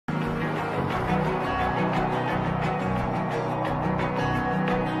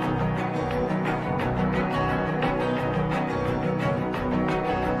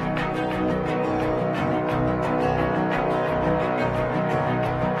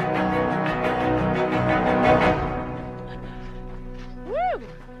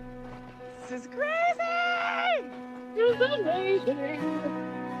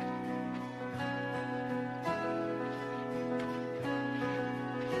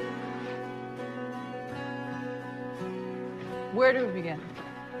Where do we begin?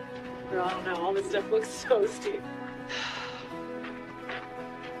 Girl, I don't know. All this stuff looks so steep.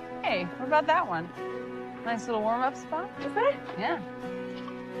 Hey, what about that one? Nice little warm-up spot. Is it? Yeah.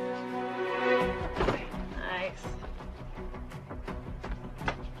 Nice.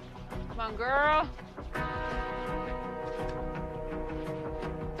 Come on, girl.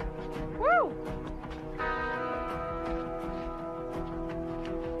 Woo!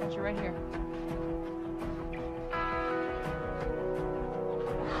 Got you right here.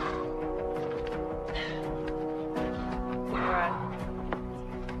 All right.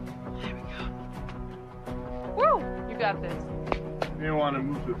 There we go. Woo! You got this. You don't want to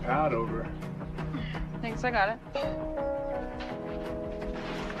move the pad over. Thanks, I got it.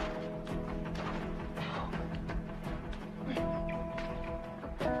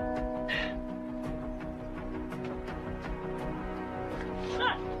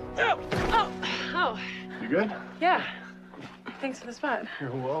 Oh. You good? Yeah. Thanks for the spot.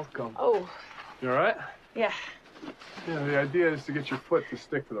 You're welcome. Oh. You all right? Yeah. Yeah, the idea is to get your foot to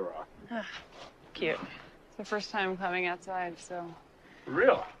stick to the rock. Cute. It's the first time coming outside, so. For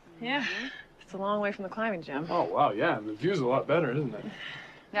real? Yeah. It's a long way from the climbing gym. Oh, wow, yeah. The view's a lot better, isn't it?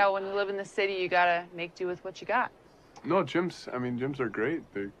 Now, when you live in the city, you gotta make do with what you got. No, gyms are great.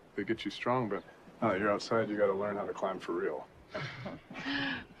 They get you strong, but now that you're outside, you gotta learn how to climb for real.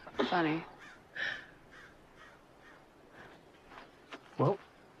 Funny. Well,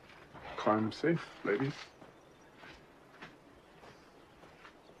 climb safe, ladies.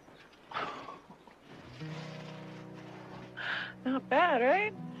 Not bad,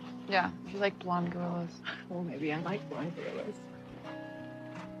 right? Yeah, if you like blonde gorillas. Well, maybe I like blonde gorillas.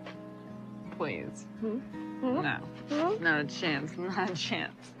 Please. Hmm? No. Hmm? Not a chance. Not a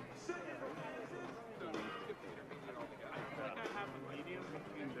chance.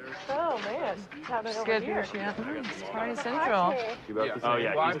 Oh, man. Happening It's over good here. here. It's Party Central. Yeah. Oh,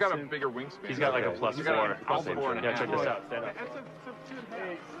 yeah. Well, I've got a bigger wingspan. He's got like a plus He's got four. a plus four and a Yeah, half. check this out. Stand up.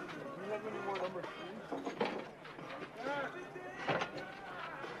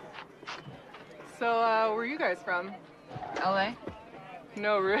 So, where are you guys from? LA?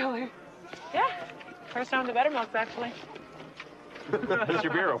 No, really? Yeah. First time to Buttermilk's, actually. That's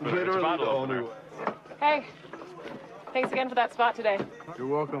your beer opener. It's your bottle opener. Hey. Thanks again for that spot today. You're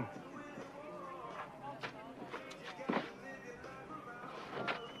welcome.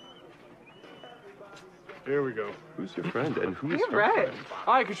 Here we go. Who's your friend and who's You're her Bret. friend?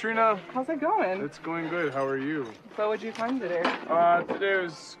 Hi, Katrina. How's it going? It's going good. How are you? So, what'd you find today? Today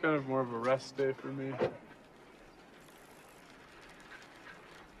was kind of more of a rest day for me.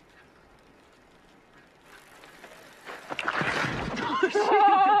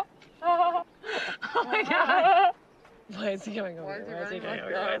 Oh my God. Why is he coming over here? Why is he coming over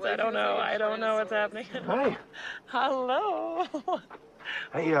here? I don't know. I don't know what's happening. Hi. Hello.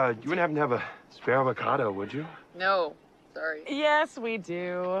 Hey, you wouldn't happen to have a spare avocado, would you? No. Sorry. Yes, we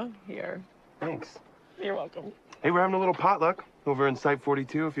do. Here. Thanks. You're welcome. Hey, we're having a little potluck over in Site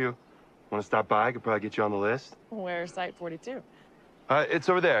 42. If you want to stop by, I could probably get you on the list. Where's Site 42? It's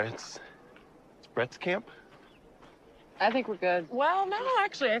over there. It's Bret's camp. I think we're good. Well, no,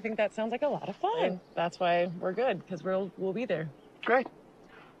 actually, I think that sounds like a lot of fun. That's why we're good, because we'll be there. Great.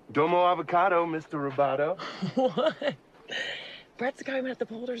 Domo avocado, Mr. Roboto. What? Bret's the guy we met at the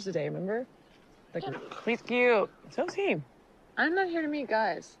Boulders today, remember? Like, he's cute. So's he. I'm not here to meet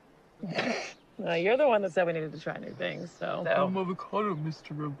guys. No, you're the one that said we needed to try new things, so. Avocado,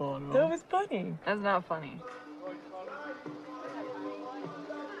 Mr. Roboto. That was funny. That's not funny.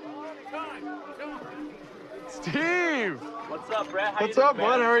 Steve! What's up, Bret? How What's up,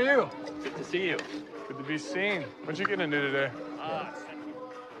 bud? How are you? Good to see you. Good to be seen. What'd you get into today?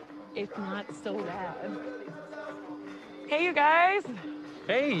 It's not so bad. Hey, you guys.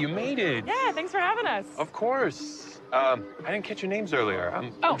 Hey, you made it. Yeah, thanks for having us. Of course. I didn't catch your names earlier.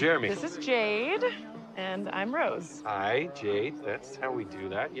 I'm Jeremy. This is Jade, and I'm Rose. Hi, Jade. That's how we do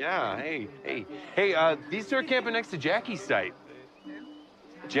that. Yeah. Hey. These two are camping next to Jackie's site.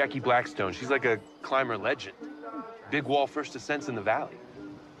 Jackie Blackstone. She's like a climber legend. Big wall first ascents in the valley.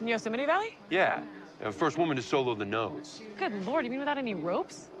 Yosemite Valley? Yeah. First woman to solo the nose. Good Lord, you mean without any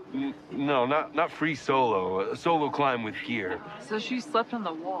ropes? No, not free solo. A solo climb with gear. So she slept on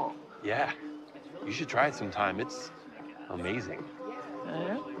the wall. Yeah. You should try it sometime. It's amazing.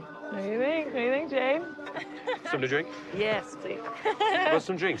 What do you think? What do you think, Jade? Something to drink? Yes, please. Want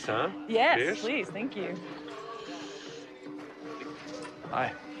some drinks, huh? Yes, Cheers. please. Thank you.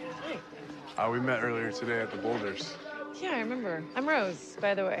 Hi. We met earlier today at the Boulders. Yeah, I remember. I'm Rose,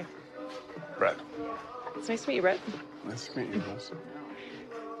 by the way. Bret. It's nice to meet you, Bret. Nice to meet you, Rose.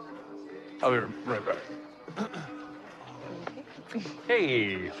 I'll be right back.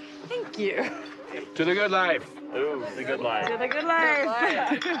 Hey, Thank you. to the good life. Ooh, the good life. To the good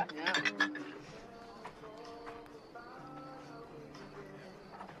life.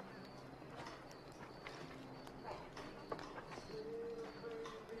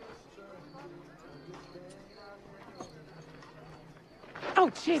 Oh,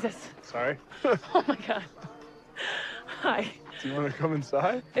 Jesus. Sorry. Oh, my God. Hi. Do you want to come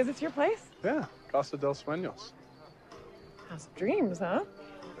inside? Is this your place? Yeah, Casa del Sueños. House of Dreams, huh?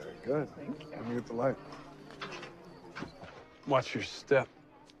 Very good. Thank you. Let me get the light. Watch your step.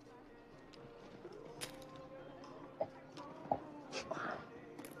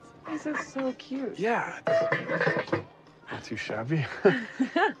 This is so cute. Yeah. Not too shabby.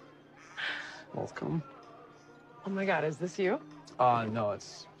 Welcome. Oh, my God. Is this you? No,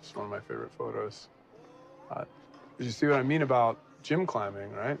 it's one of my favorite photos. You see what I mean about gym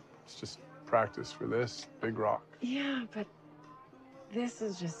climbing, right? It's just practice for this big rock. Yeah, but this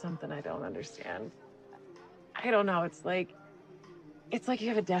is just something I don't understand. I don't know. It's like you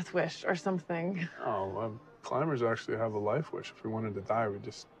have a death wish or something. Oh, climbers actually have a life wish. If we wanted to die, we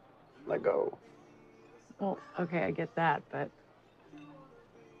just let go. Well, okay, I get that, but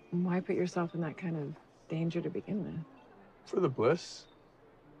why put yourself in that kind of danger to begin with? For the bliss.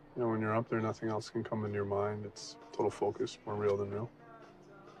 You know, when you're up there, nothing else can come into your mind. It's total focus, more real than real.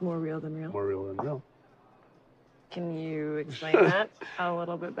 More real than real. More real than real. Can you explain that a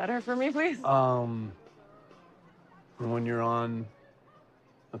little bit better for me, please? When you're on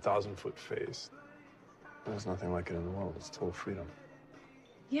a 1,000-foot face, there's nothing like it in the world. It's total freedom.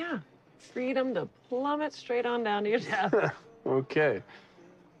 Yeah, freedom to plummet straight on down to your death. Okay.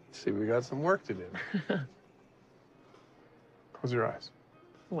 See, we got some work to do. Close your eyes.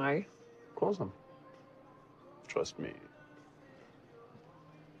 Why? Close them. Trust me.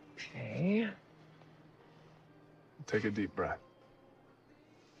 Okay. Take a deep breath.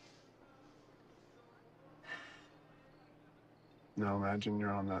 Now imagine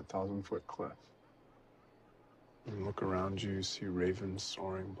you're on that 1,000-foot cliff. And look around you, see ravens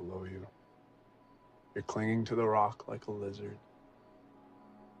soaring below you. You're clinging to the rock like a lizard.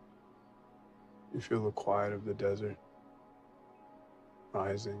 You feel the quiet of the desert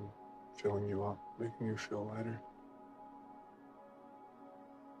rising, filling you up, making you feel lighter.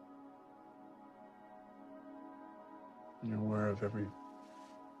 And you're aware of every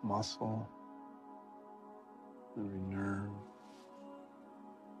muscle, every nerve,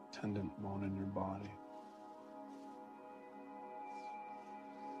 tendon, bone in your body.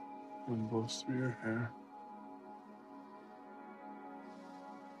 Wind blows through your hair.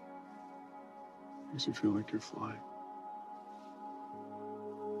 Makes you feel like you're flying.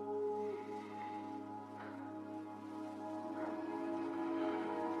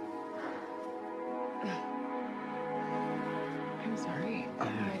 I'm sorry.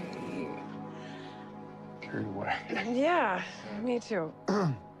 Carried away. Yeah, me too.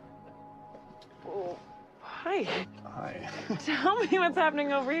 Oh, hi. Hi. Tell me what's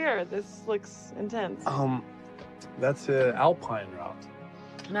happening over here. This looks intense. That's an alpine route.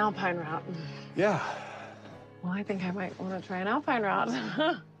 An alpine route. Yeah. Well, I think I might want to try an alpine route.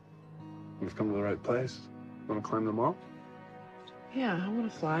 We've come to the right place. Want to climb them all? Yeah, I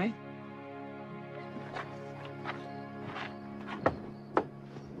want to fly.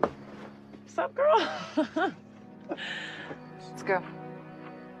 What's up, girl? Let's go.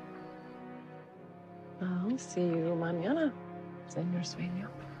 I'll see you mañana, señor sueño.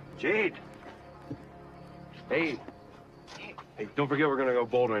 Jade. Hey. Hey, don't forget we're gonna go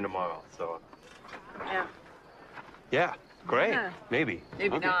bouldering tomorrow, so. Yeah. Yeah, great. Yeah. Maybe.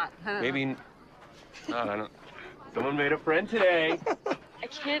 Maybe Okay. not. Maybe. No, I don't. Someone made a friend today. I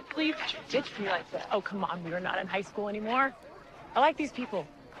can't believe you ditched me like that. Oh, come on, we are not in high school anymore. I like these people.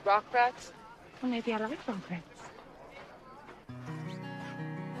 Rock rats? Well, maybe I like rock rats.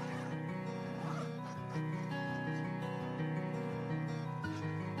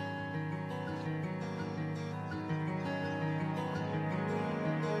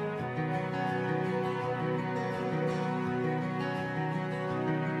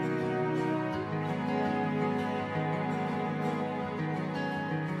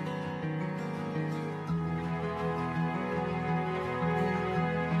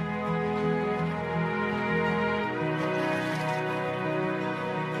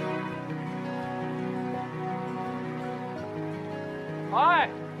 Hi.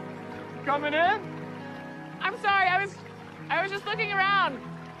 You coming in? I'm sorry, I was just looking around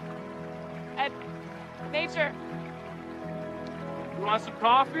at nature. You want some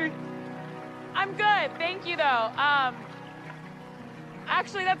coffee? I'm good, thank you though.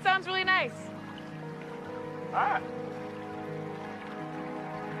 Actually, that sounds really nice. All right.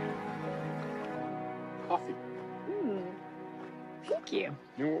 coffee. Thank you.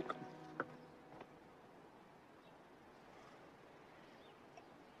 You're welcome.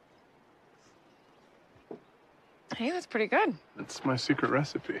 Hey, that's pretty good. It's my secret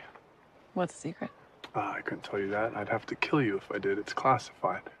recipe. What's the secret? I couldn't tell you that. I'd have to kill you if I did. It's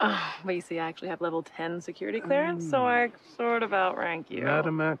classified. Oh, but you see, I actually have level 10 security clearance, so I sort of outrank you.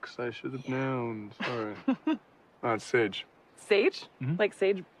 Madam X, I should have known. Sorry. It's sage. Sage? Mhm. Like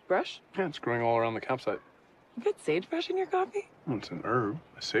sage brush? Yeah, it's growing all around the campsite. You got sagebrush in your coffee? Well, it's an herb,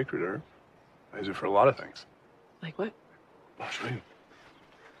 a sacred herb. I use it for a lot of things. Like what? I'll show you.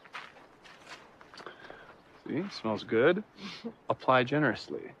 See, smells good. Apply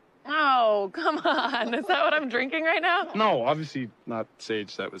generously. Oh, come on. Is that what I'm drinking right now? No, obviously not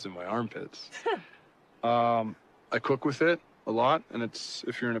sage that was in my armpits. I cook with it a lot, and it's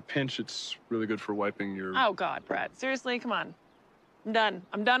if you're in a pinch, it's really good for wiping your... Oh, God, Brad. Seriously, come on. I'm done.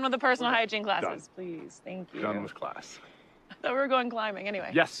 I'm done with the personal hygiene classes. Done. Please, thank you. Done with class. I thought we were going climbing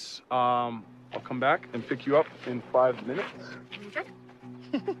anyway. Yes, I'll come back and pick you up in 5 minutes. Okay.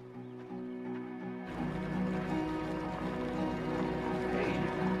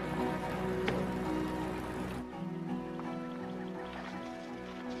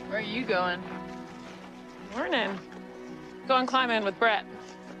 Where are you going? Morning. Going climbing with Brett.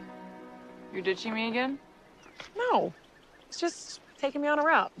 You're ditching me again? No. It's just taking me on a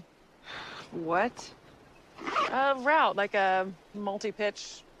route. What? A route, like a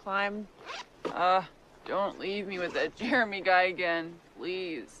multi-pitch climb. Don't leave me with that Jeremy guy again,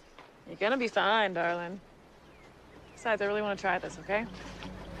 please. You're gonna be fine, darling. Besides, I really want to try this, okay?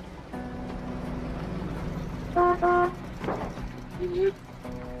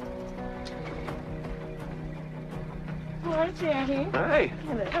 Hi, Jeremy. Hi.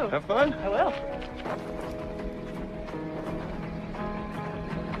 Hello. Have fun. I will.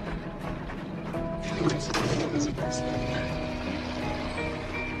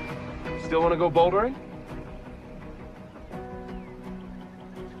 Still want to go bouldering?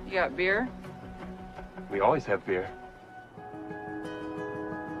 You got beer? We always have beer.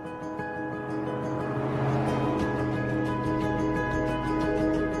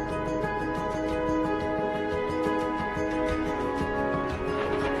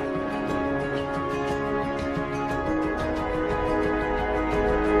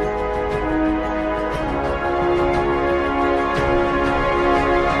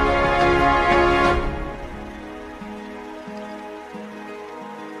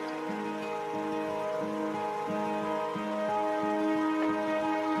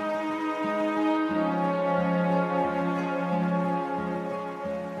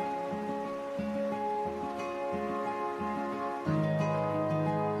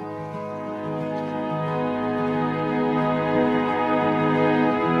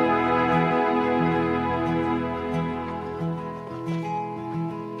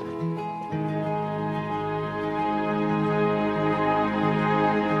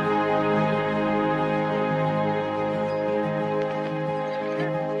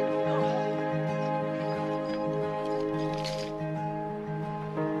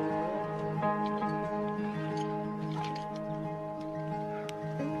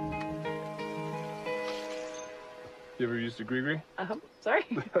 You ever used a gree-gree? Sorry.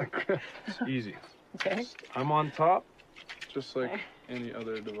 It's easy. Okay. I'm on top, just like Okay. any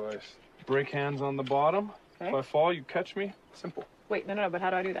other device. Brake hands on the bottom. Okay. If I fall, you catch me. Simple. Wait, no, but how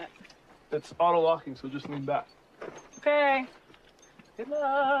do I do that? It's auto-locking, so just lean back. Okay. Good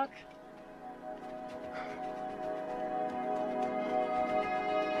luck.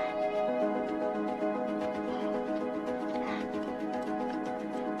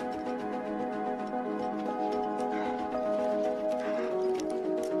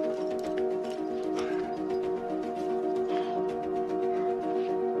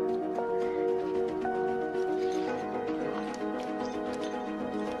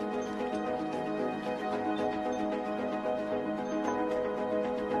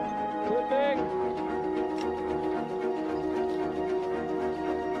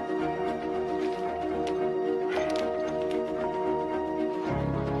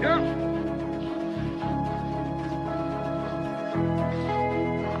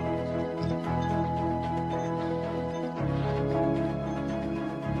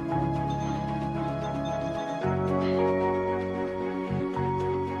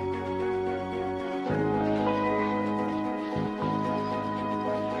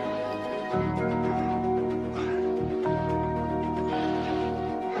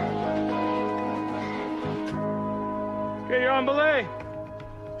 Okay, you're on belay.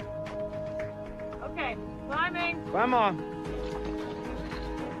 Okay, climbing. Climb on.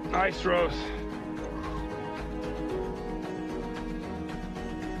 Nice, Rose.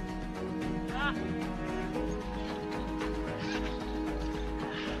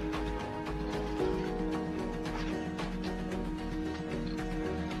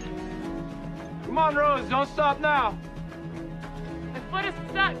 on, Rose. Don't stop now. My foot is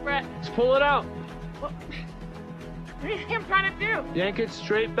stuck, Brett. Just pull it out. What do you think I'm trying to do? Yank it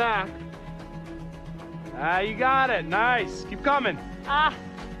straight back. Ah, you got it. Nice. Keep coming. Ah.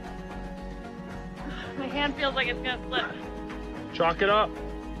 My hand feels like it's gonna slip. Chalk it up.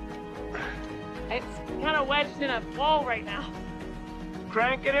 It's kind of wedged in a ball right now.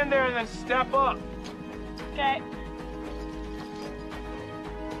 Crank it in there and then step up. Okay.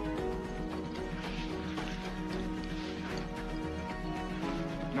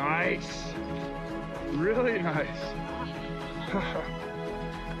 Nice. Really nice.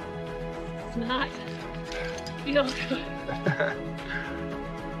 It's not feel good.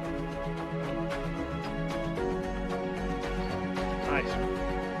 Nice.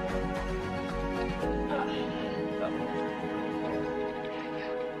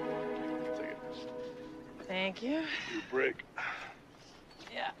 Thank you. Break.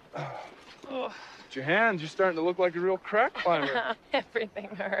 Yeah. Oh. Your hands, you're starting to look like a real crack climber. Everything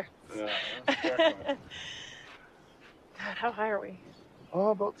hurts. Yeah, that's a crack climber. God, how high are we?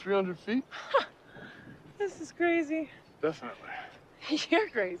 Oh, about 300 feet. This is crazy. Definitely. You're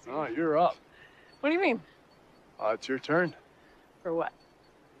crazy. Oh, you're up. What do you mean? It's your turn. For what?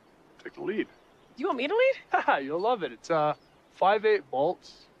 Take the lead. Do you want me to lead? Haha, you'll love it. It's 5/8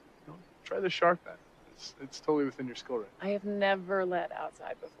 bolts. You know, try the sharp end. It's totally within your skill range. I have never led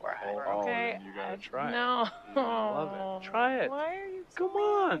outside before. Oh, okay. then you gotta try it. No. You'll love it. Try it. Why are you Come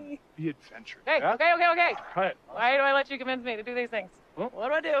on. Be adventurous. Okay, yeah? okay. Try it. Why do I let you convince me to do these things? Huh? What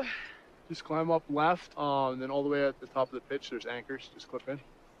do I do? Just climb up left, and then all the way at the top of the pitch, there's anchors. Just clip in.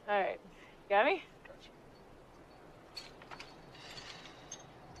 All right. Got me?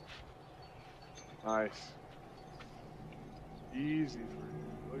 Nice. Easy for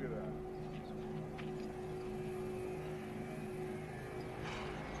you. Look at that.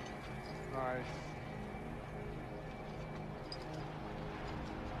 Nice.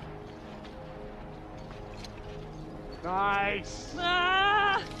 Nice.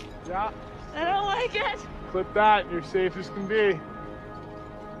 Ah! Yeah. I don't like it. Clip that, and you're safe as can be.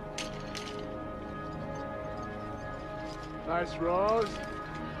 Nice, Rose.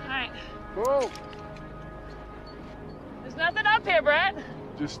 All right. Boom. There's nothing up here, Brett.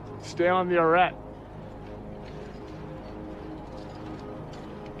 Just stay on the arete.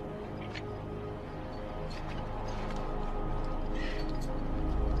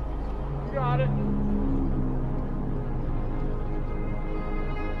 You got it.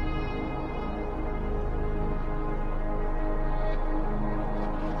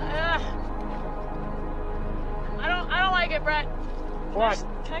 I don't like it, Brett. What?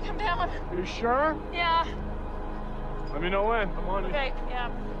 Can I come down? Are you sure? Yeah. Let me know when. I'm on you. Okay,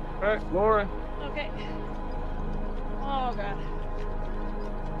 yeah. All right, Laura. Okay. Oh, God.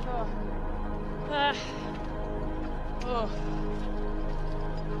 Oh. Oh. Oh.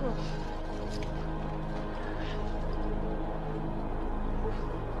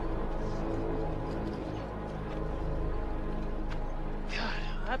 God,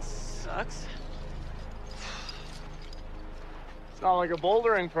 that sucks. It's not like a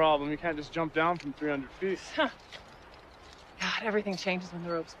bouldering problem. You can't just jump down from 300 feet. God, everything changes when the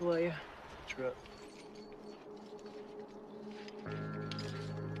rope's below you. Trip.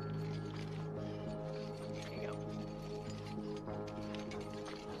 There you go.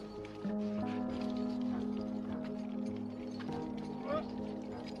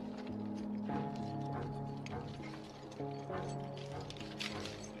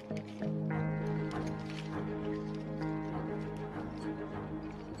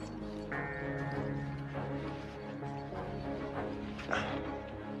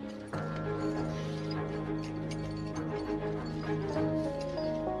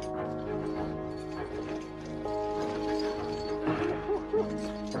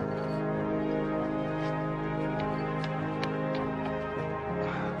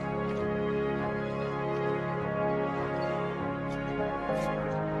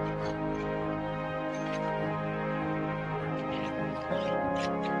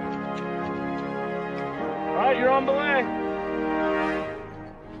 All right, you're on belay.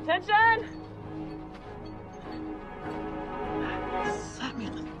 Attention! Slap me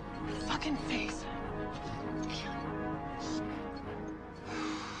in the fucking face.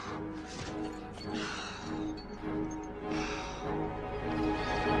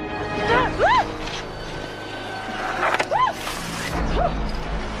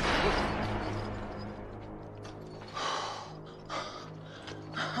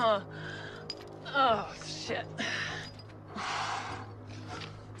 Oh, shit.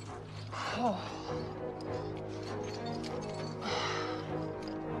 Oh.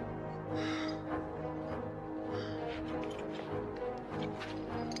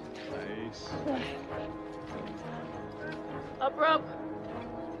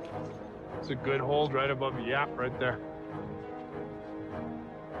 It's a good hold right above the yap right there.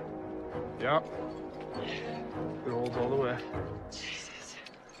 Yep. Good holds all the way. Jesus.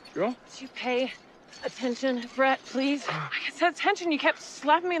 Go. Would you pay attention, Brett, please? I said attention, you kept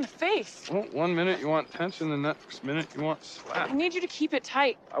slapping me in the face. Well, 1 minute you want tension, the next minute you want slap. I need you to keep it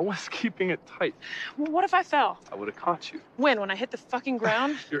tight. I was keeping it tight. Well, what if I fell? I would have caught you. When I hit the fucking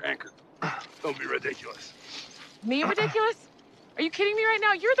ground? You're anchored. Don't be ridiculous. Me ridiculous? Are you kidding me right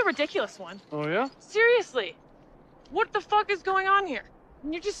now? You're the ridiculous one. Oh, yeah? Seriously. What the fuck is going on here?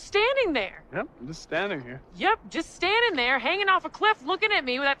 You're just standing there. Yep, I'm just standing here. Yep, just standing there, hanging off a cliff, looking at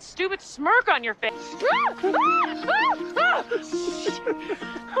me with that stupid smirk on your face.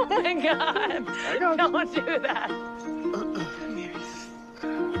 Oh my God. I got you. Don't do that.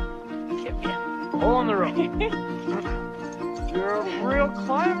 Give me a... Hole in the rope. You're a real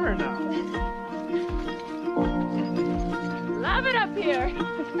climber now. Love it up here.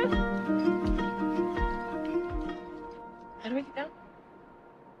 How do we get down?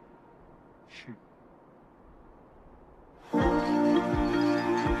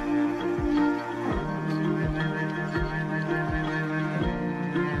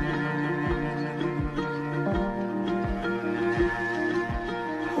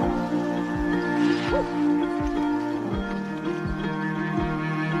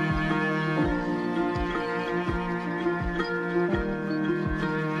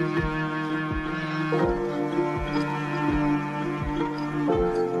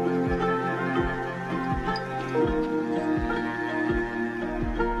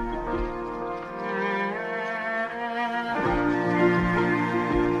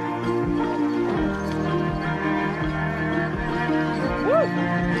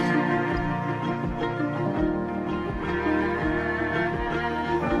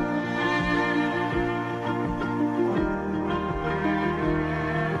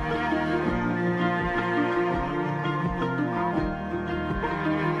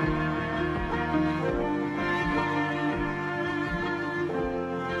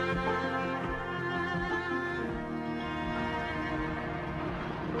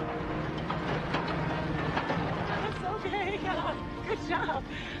 Good job.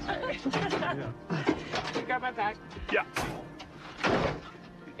 You got my back. Yeah.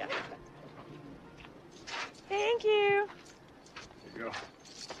 You got it. Thank you. There you go.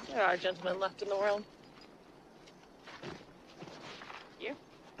 There are gentlemen left in the world. You?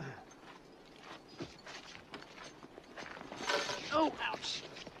 Oh, ouch.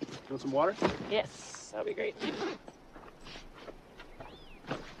 You want some water? Yes, that'll be great. Did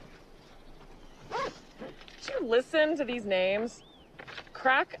you listen to these names?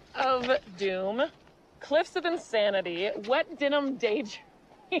 Crack of Doom, Cliffs of Insanity, Wet Denim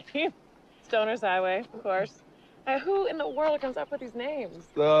Daydream, Stoner's Highway, of course. Who in the world comes up with these names?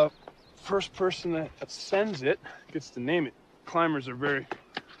 The first person that sends it gets to name it. Climbers are very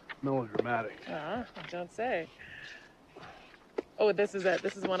melodramatic. I don't say. Oh, this is it.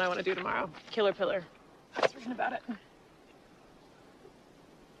 This is one I want to do tomorrow. Killer Pillar. I was reading about it.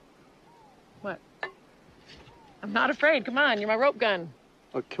 What? I'm not afraid. Come on, you're my rope gun.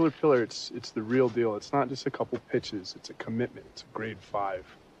 Look, Killer Pillar, it's the real deal. It's not just a couple pitches. It's a commitment. It's a grade 5.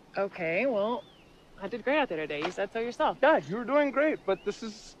 Okay, well, I did great out there today. You said so yourself. Yeah, you were doing great, but this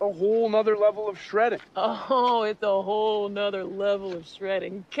is a whole nother level of shredding. Oh, it's a whole nother level of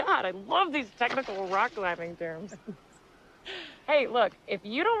shredding. God, I love these technical rock climbing terms. Hey, look, if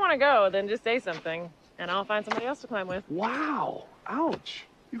you don't want to go, then just say something, and I'll find somebody else to climb with. Wow. Ouch.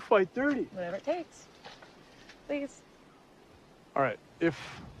 You fight dirty. Whatever it takes. Please. All right, if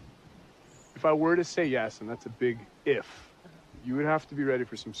I were to say yes, and that's a big if, you would have to be ready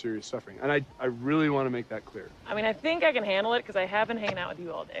for some serious suffering. And I really want to make that clear. I mean, I think I can handle it because I have been hanging out with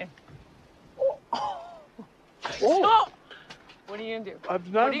you all day. Oh. Oh! What are you gonna do? I'm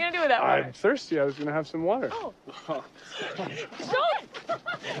not, what are you gonna do with that water? I'm thirsty. I was going to have some water. Oh. Don't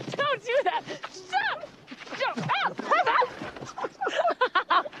do that. Stop!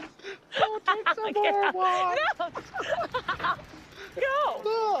 Don't take some more water. No!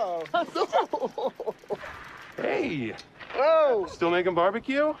 No. Hey, Oh. still making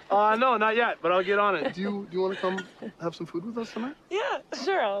barbecue? No, not yet, but I'll get on it. Do you want to come have some food with us tonight? Yeah,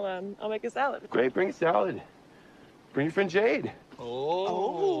 sure. I'll make a salad. Great, bring a salad. Bring your friend Jade.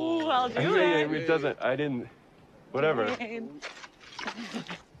 Oh, I'll do Yeah, it. it doesn't. I didn't. Whatever.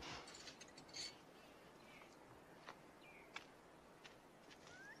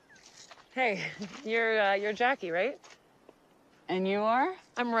 Hey, you're Jackie, right? And you are?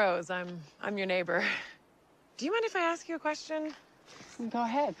 I'm Rose. I'm your neighbor. Do you mind if I ask you a question? Go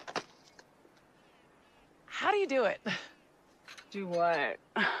ahead. How do you do it? Do what?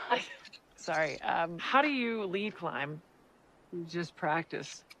 Sorry. How do you lead climb? Just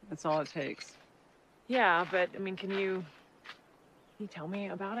practice. That's all it takes. Yeah, but I mean, can you tell me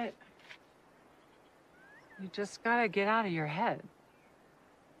about it? You just gotta get out of your head.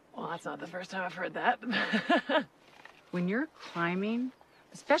 Well, that's not the first time I've heard that. When you're climbing,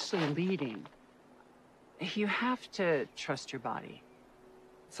 especially leading, you have to trust your body.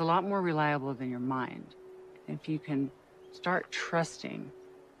 It's a lot more reliable than your mind. If you can start trusting,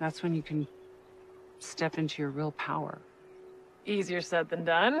 that's when you can step into your real power. Easier said than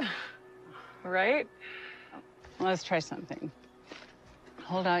done, right? Let's try something.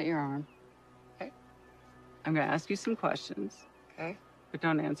 Hold out your arm. Okay. I'm gonna ask you some questions. Okay. But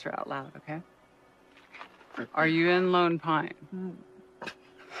don't answer out loud, okay? Are you in Lone Pine?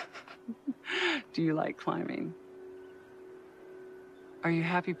 Do you like climbing? Are you a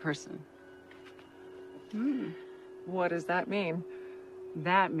happy person? What does that mean?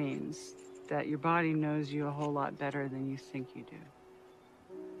 That means that your body knows you a whole lot better than you think you do.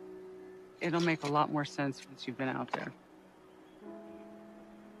 It'll make a lot more sense once you've been out there.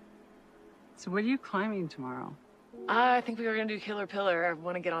 So what are you climbing tomorrow? I think we were gonna do Killer Pillar. I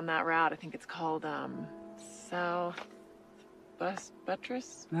want to get on that route. I think it's called South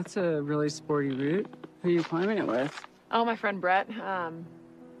Buttress. That's a really sporty route. Who are you climbing it with? Oh, my friend Brett.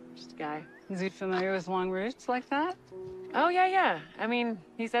 Just a guy. Is he familiar with long routes like that? Oh yeah. I mean,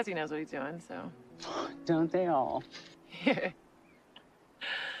 he says he knows what he's doing, so. Don't they all? It's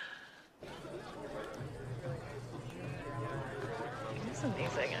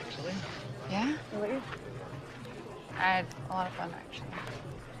amazing, actually. Yeah? Really? I had a lot of fun, actually.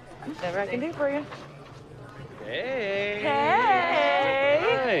 Whatever I can do for you. Hey.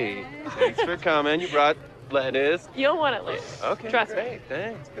 Hey. Hi. Thanks for coming. You brought lettuce. You'll want it later. Okay. Trust me. Great.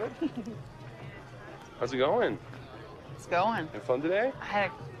 Thanks. Good. How's it going? It's going. Have fun today? I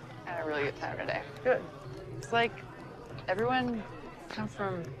had a really good time today. Good. It's like everyone comes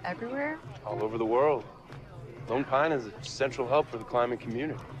from everywhere. All over the world. Lone Pine is a central hub for the climbing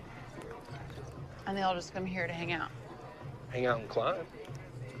community. And they all just come here to hang out. Hang out and climb.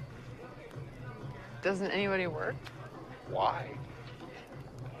 Doesn't anybody work? Why?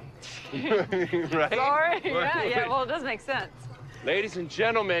 Right? Sorry. Yeah, well, it does make sense. Ladies and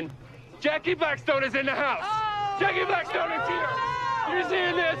gentlemen, Jackie Blackstone is in the house. Oh! Jackie Blackstone is here. You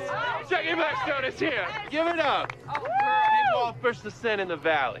seeing this? Jackie Blackstone is here. Give it up. Oh, Big wall first ascent in the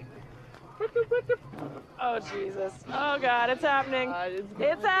valley. Oh, Jesus. Oh, God, it's happening.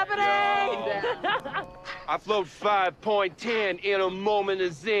 It's happening! I float 5.10 in a moment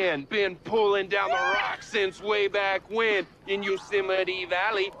of zen. Been pulling down the rock since way back when. In Yosemite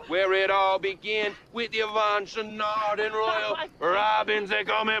Valley, where it all began. With Yvonne Chenard and Royal Robbins, they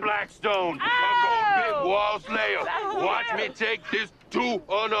call me Blackstone. I go big wall slayer. Watch me take this to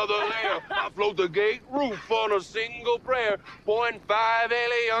another layer. I float the gate roof on a single prayer. 0.5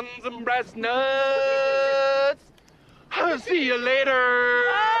 aliens and breast nuts. I'll see you later.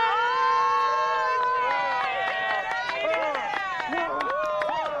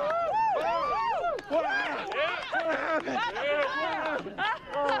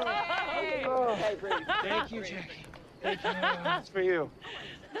 Thank you, Jackie. Thank you. It's for you.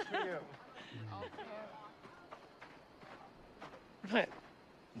 It's for you. What?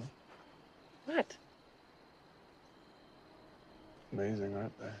 What? Amazing,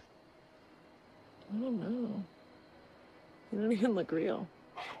 aren't they? I don't know. They don't even look real.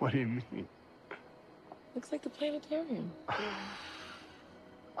 What do you mean? Looks like the planetarium.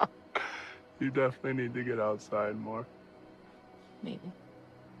 You definitely need to get outside more. Maybe.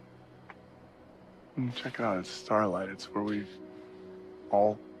 And check it out, it's starlight. It's where we've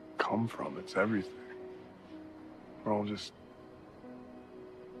all come from. It's everything. We're all just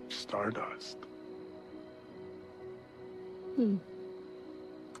stardust.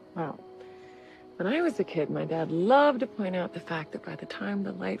 Wow. When I was a kid, my dad loved to point out the fact that by the time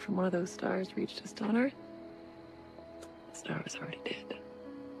the light from one of those stars reached us on Earth, the star was already dead.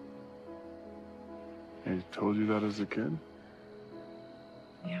 He told you that as a kid?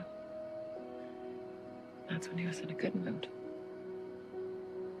 Yeah. That's when he was in a good mood.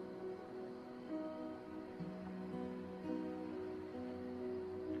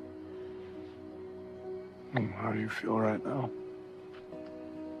 How do you feel right now?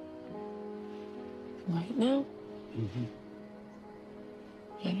 Right now? Mm-hmm.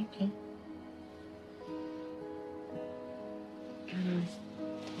 I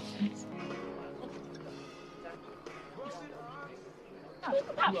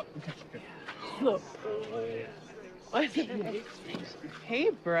don't know. Look. Hey,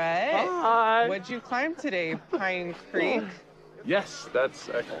 Brett. Hi. What'd you climb today? Pine Creek? Yes, that's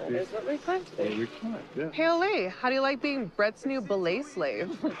actually Is what we climbed what today. we climbed, yeah. Hey, Ollie, how do you like being Bret's new belay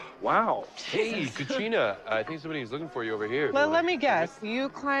slave? Wow. Hey, Katrina, I think somebody's looking for you over here. Let me guess. You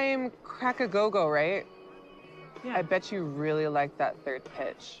climb Crack-A-Go-Go, right? Yeah. I bet you really like that third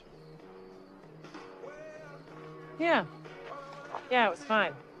pitch. Yeah. Yeah, it was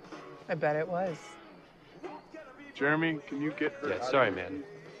fine. I bet it was. Jeremy, can you get her Yeah, out sorry, of here? man.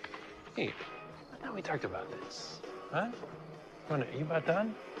 Hey, I thought we talked about this. Huh? Are you about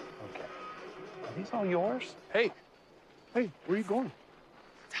done? Okay. Are these all yours? Hey, where are you going?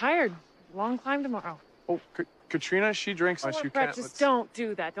 Tired. Long climb tomorrow. Oh, Katrina, she drinks unless Oh, you Brett, can't. just don't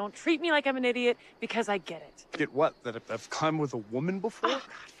do that. Don't treat me like I'm an idiot because I get it. Get what? That I've climbed with a woman before? Oh,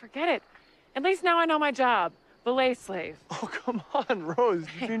 God, forget it. At least now I know my job. Belay slave. Oh, come on, Rose.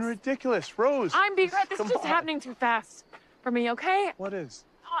 You're being Thanks. ridiculous. Rose. I'm being right. This is Come just on. happening too fast for me, okay? What is?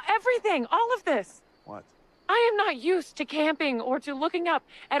 Everything. All of this. What? I am not used to camping or to looking up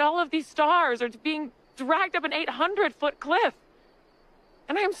at all of these stars or to being dragged up an 800-foot cliff.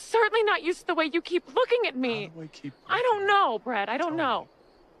 And I am certainly not used to the way you keep looking at me. How do I keep I don't know, Brett. I don't know.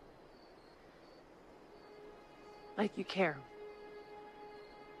 Like you care.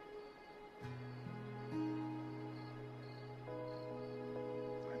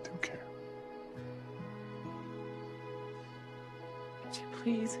 I do care. Could you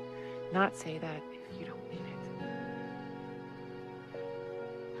please not say that if you don't mean it?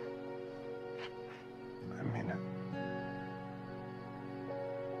 I mean it.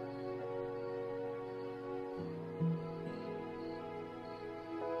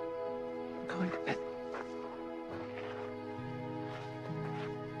 I'm going to bed.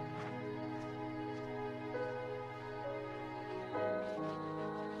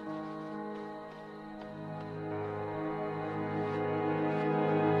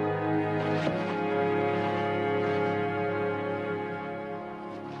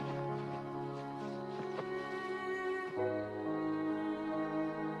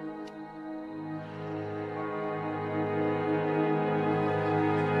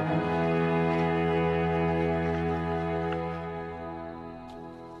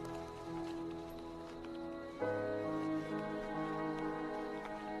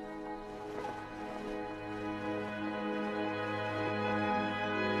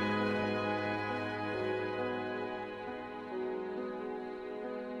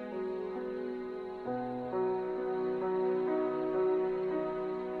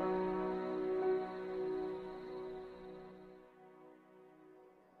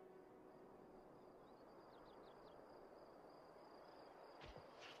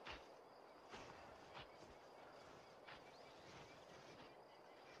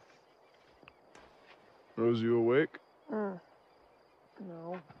 Rose, you awake? No.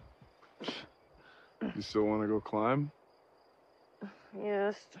 You still want to go climb?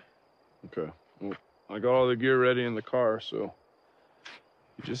 Yes. Okay. Well, I got all the gear ready in the car, so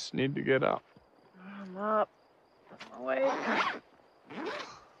you just need to get up. I'm up. I'm awake.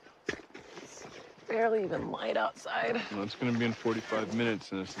 It's barely even light outside. Well, it's going to be in 45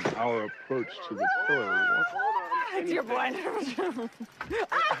 minutes, and it's an hour approach to the pillar. It's your boy.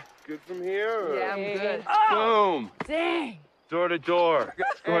 Good from here? Or? Yeah, I'm good. Oh, Boom! dang. Door to door.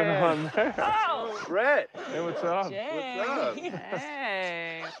 What's going on there? Oh, Brett! Hey, what's up? Jay. What's up?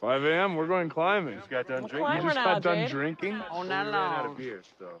 Hey. 5 a.m., we're going climbing. Just got done Well, drinking. You climber just now, got done Jade. drinking? Oh, We not ran out long. of beer,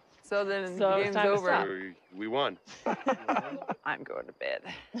 so. So then So the it's game's time to over. stop. We won. I'm going to bed.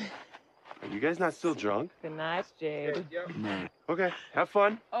 Are you guys not still drunk? Good night, Jade. No. Okay, have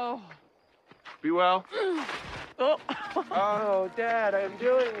fun. Oh. Be well. Oh. Oh, Dad, I'm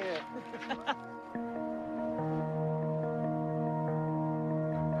doing it.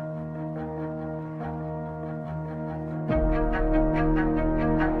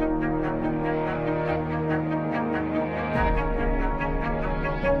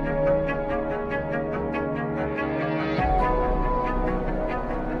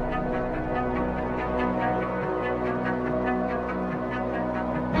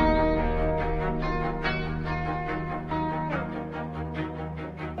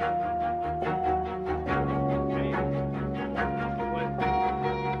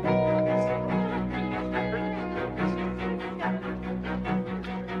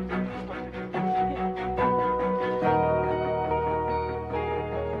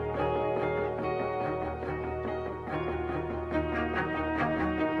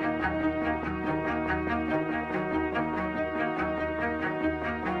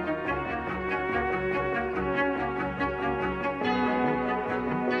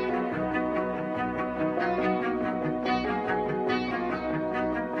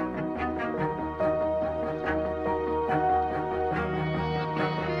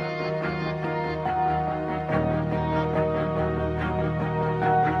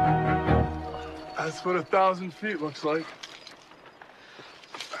 That's what 1,000 feet looks like.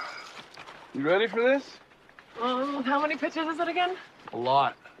 You ready for this? How many pitches is it again? A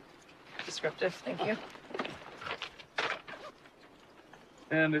lot. Descriptive, thank you.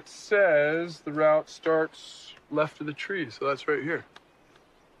 And it says the route starts left of the tree, so that's right here.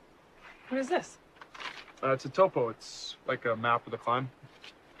 What is this? It's a topo. It's like a map of the climb.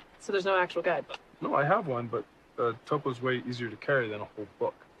 So there's no actual guidebook? No, I have one, but a topo's way easier to carry than a whole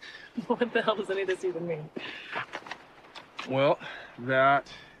book. What the hell does any of this even mean? Well,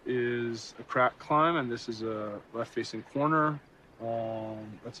 that is a crack climb, and this is a left-facing corner.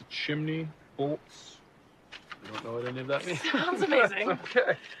 That's a chimney, bolts. I don't know what any of that means. Sounds amazing.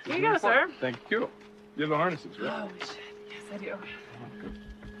 Okay. Here you go, sir. Thank you. You have the harnesses, right? Oh, shit. Yes, I do.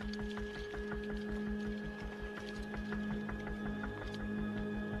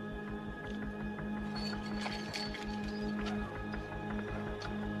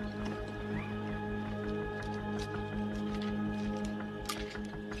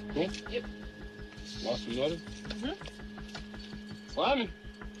 Cool? Yep. Lost and loaded? Mm-hmm. Slamming.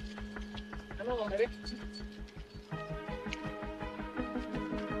 Come on, baby.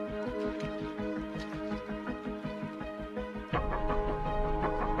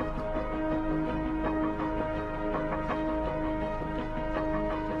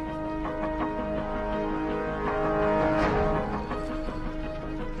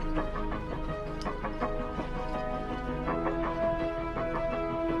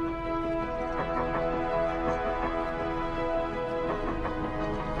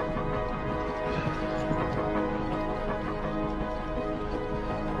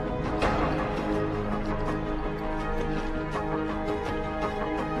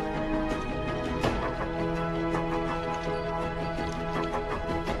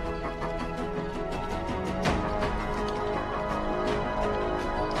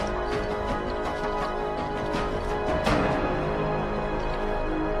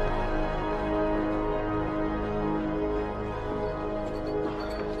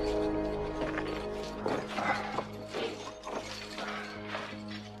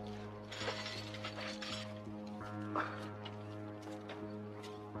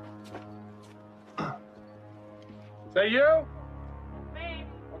 Is that you? Me.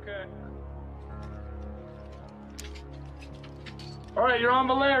 Okay. All right, you're on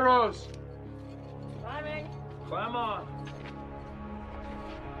belay, Rose. Climbing. Climb on.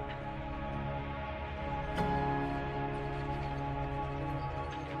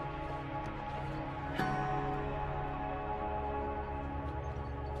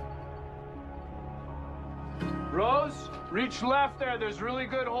 Rose, reach left there. There's really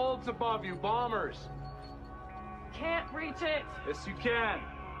good holds above you, bombers. Can't reach it. Yes, you can.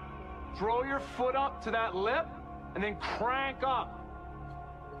 Throw your foot up to that lip and then crank up.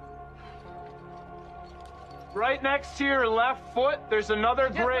 Right next to your left foot, there's another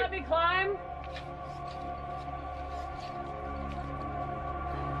Just great... let me climb.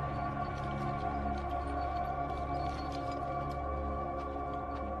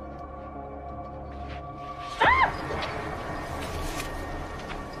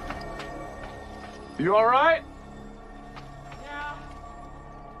 You all right? Yeah.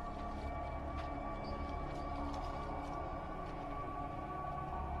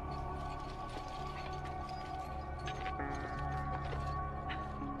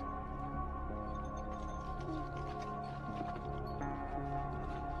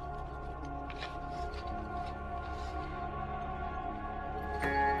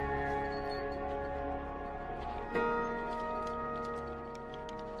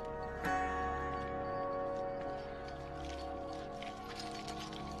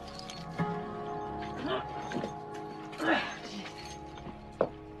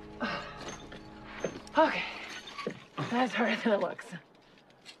 Okay. That's harder than it looks.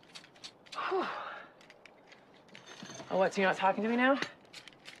 Whew. Oh, what, so you're not talking to me now?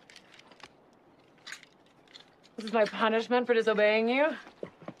 This is my punishment for disobeying you?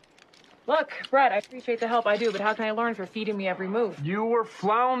 Look, Bret, I appreciate the help, I do, but how can I learn if you're feeding me every move? You were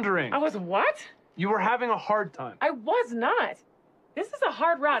floundering. I was what? You were having a hard time. I was not. This is a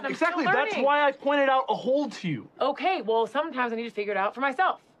hard route. I'm Exactly, still that's learning. why I pointed out a hold to you. Okay, well, sometimes I need to figure it out for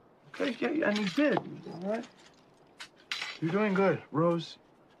myself. Okay, yeah, and you did. All right. You're doing good, Rose.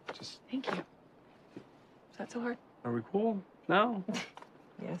 Just, Thank you. Is that so hard? are we cool now?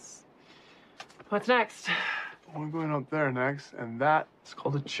 Yes. What's next? We're going up there next, and that is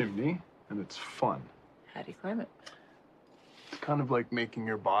called a chimney, and it's fun. How do you climb it? It's kind of like making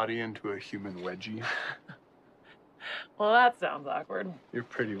your body into a human wedgie. Well, that sounds awkward. You're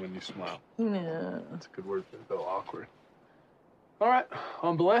pretty when you smile. No. That's a good word for it, though, awkward. All right,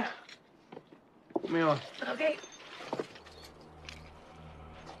 on belay. Put me on. Okay.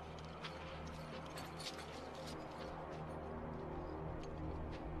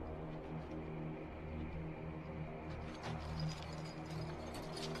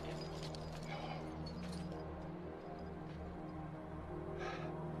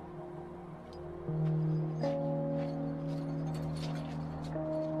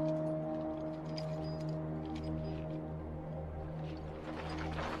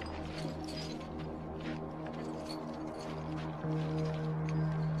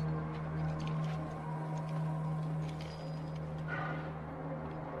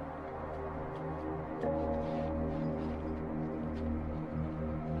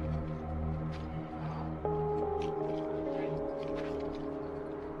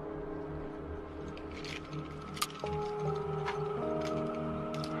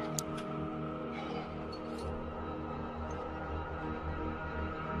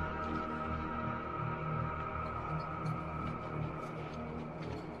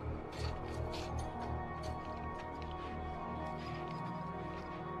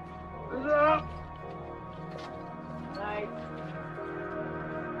 Nice.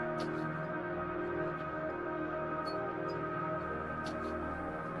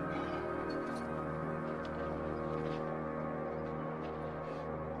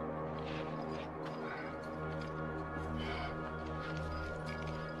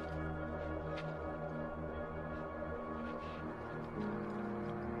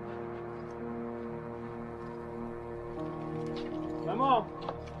 Come on.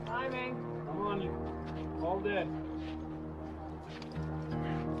 Timing. Come on, you. Hold it.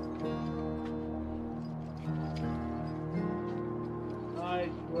 Nice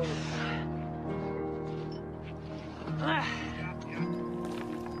work.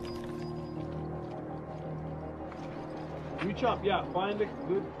 Reach up, yeah. Find a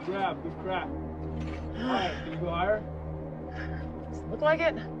good grab, good crack. Higher. Can you go higher? Does it look like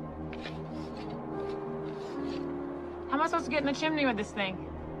it? How am I supposed to get in the chimney with this thing?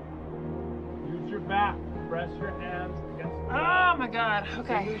 Use your back. Press your hands against the wall. Oh my God.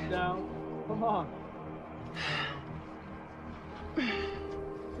 Okay. Fingers down. Come on.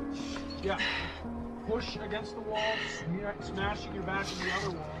 Yeah. Push against the wall, smashing your back into the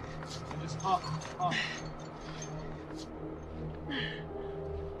other wall. And just up, up.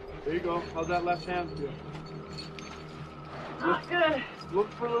 There you go. How's that left hand feel? Not good. Look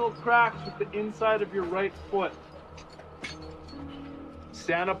for little cracks with the inside of your right foot.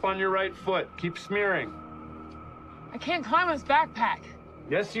 Stand up on your right foot. Keep smearing. I can't climb this backpack.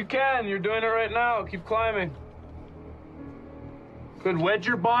 Yes, you can. You're doing it right now. Keep climbing. Good. Wedge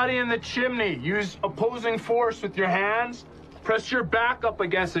your body in the chimney. Use opposing force with your hands. Press your back up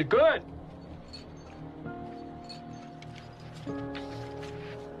against it. Good.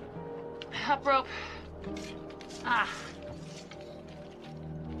 Up rope. Ah.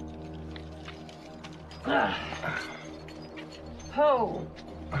 Oh.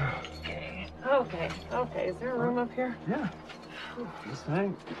 Okay. Okay. Okay. Is there room up here? Yeah. Just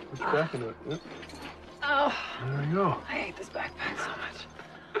hang. Put your back into it. Yep. Oh. There you go. I hate this backpack so much.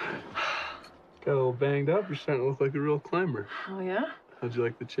 Got a little banged up. You're starting to look like a real climber. Oh yeah? How'd you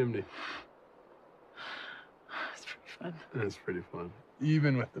like the chimney? It's pretty fun. It's pretty fun.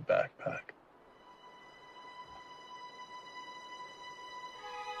 Even with the backpack.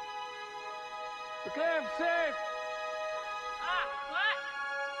 Okay, I'm safe. Ah, what?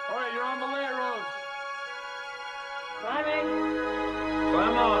 All right, you're on the lay road. Climbing.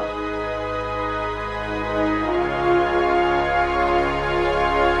 Climb on.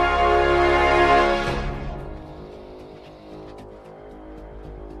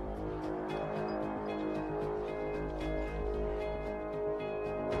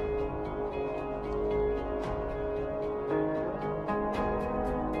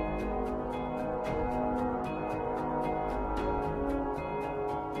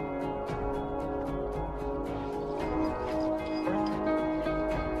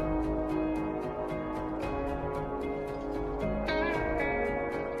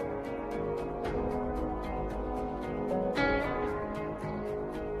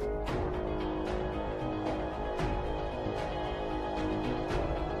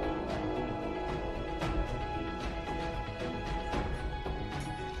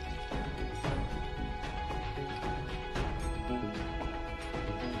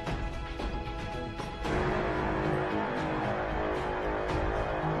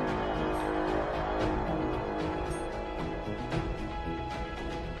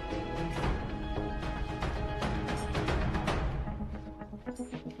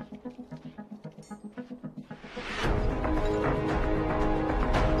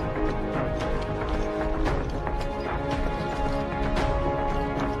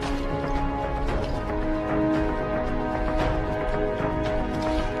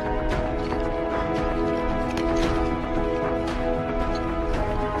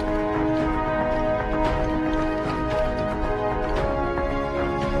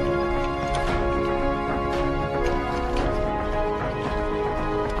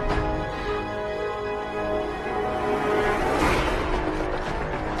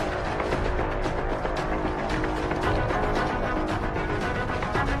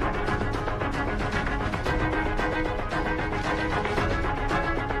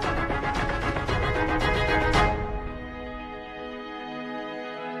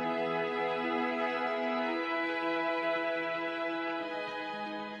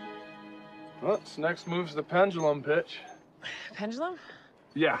 this next move's the pendulum pitch. Pendulum?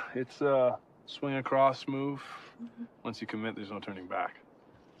 Yeah, it's a swing across move. Once you commit, there's no turning back.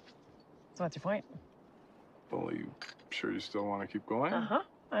 So what's your point? Well, are you sure you still want to keep going? Uh-huh.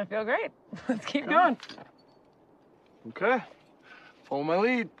 I feel great. Let's keep going. Okay. Follow my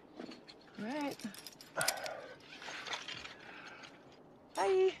lead. All right.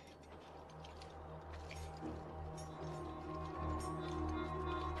 Bye.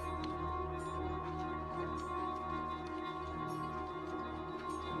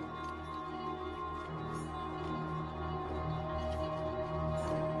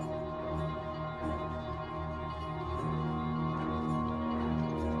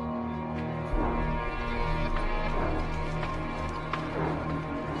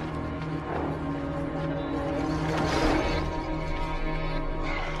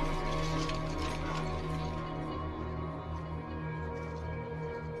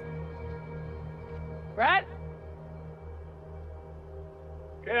 Bret?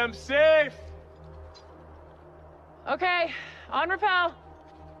 Okay, I'm safe. Okay, on rappel.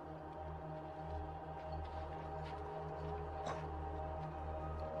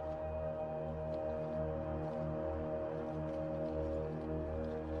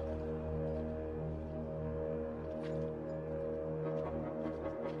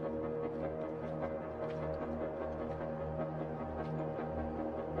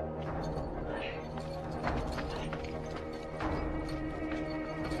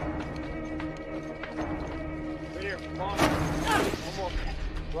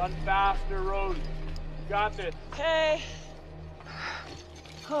 Run faster, Rose. You got this. Okay.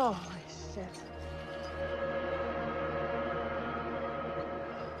 Holy shit.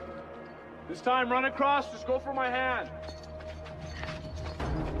 This time, run across. Just go for my hand.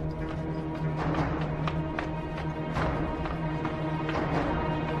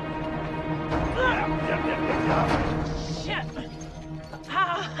 Shit.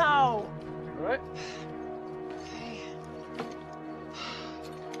 Ow. All right. Okay.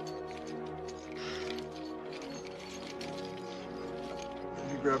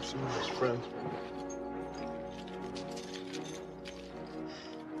 You grab some of his friends.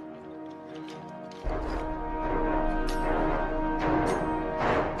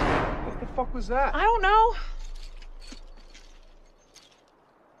 What the fuck was that? I don't know.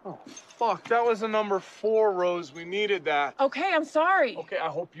 Oh, fuck. That was a number 4, Rose. We needed that. Okay, I'm sorry. Okay, I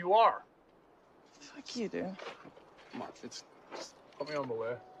hope you are. Fuck you, dude. Come on, just put me on the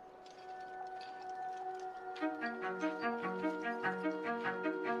way.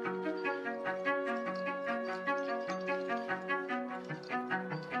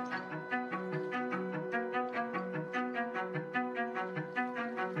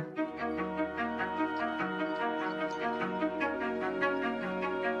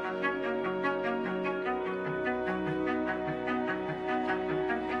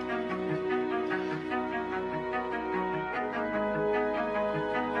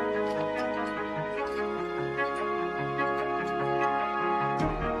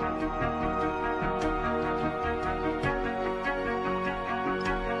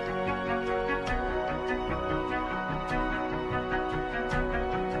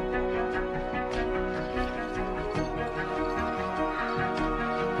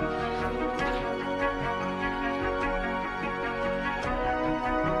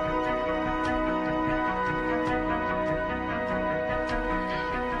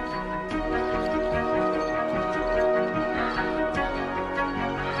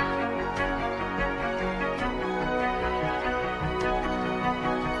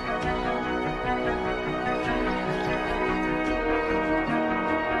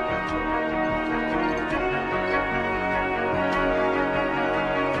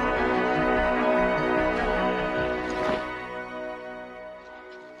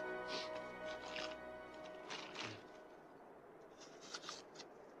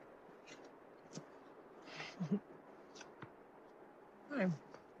 Fine.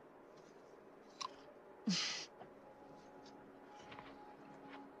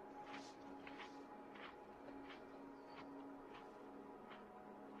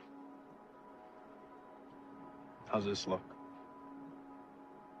 How's this look?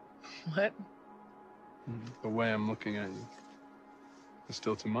 What? The way I'm looking at you. Is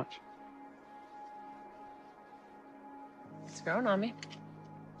still too much? It's growing on me.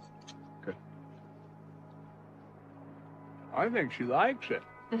 Good. I think she likes it.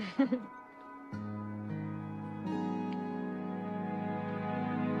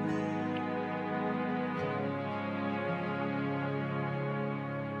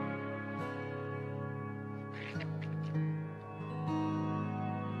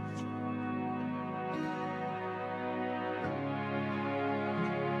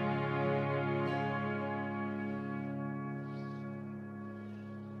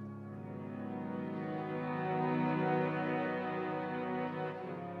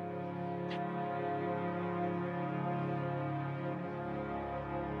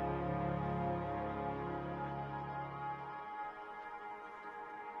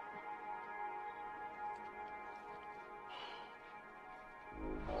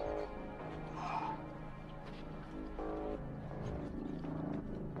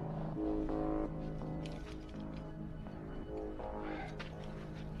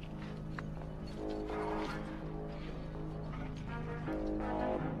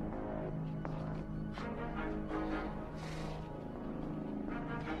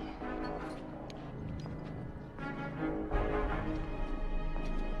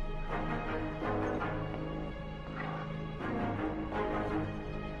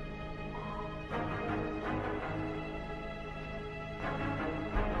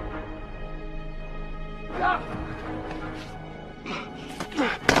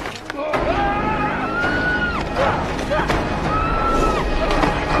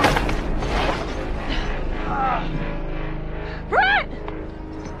 Bret!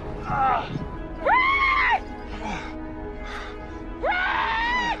 Bret!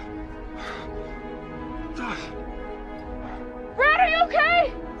 Bret! Bret, are you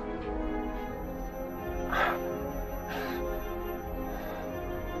okay?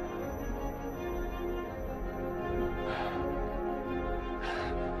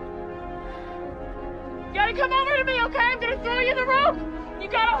 You gotta come over to me, okay? I'm gonna throw you the rope. You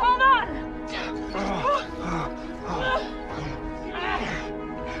gotta hold on.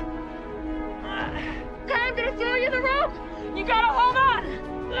 Okay, I'm gonna throw you the rope. You gotta hold on.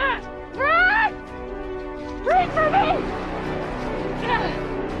 Bret! Breathe for me!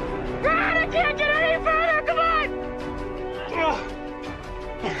 Bret, I can't get any further. Come on!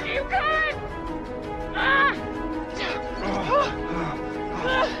 You coming?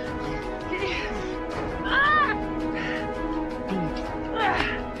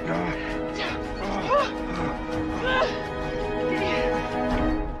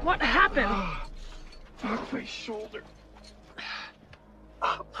 What happened? Fuck my shoulder.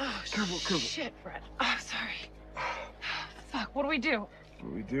 Oh, Careful. shit, Bret. Oh, sorry. Fuck, what do we do?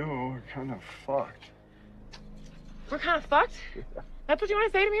 What we do? We're kind of fucked. We're kind of fucked? That's what you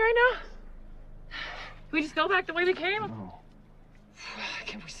want to say to me right now? Can we just go back the way we came? No.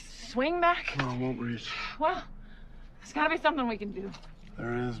 Can we swing back? No, I won't reach. Well, there's gotta be something we can do.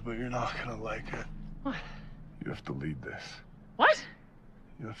 There is, but you're not gonna like it. What? You have to lead this. What?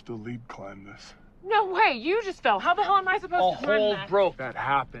 You have to lead climb this. No way, you just fell. How the hell am I supposed to climb hole that? broke. That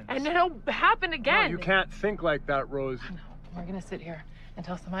happens. And it'll happen again. No, you can't think like that, Rose. No, we're gonna sit here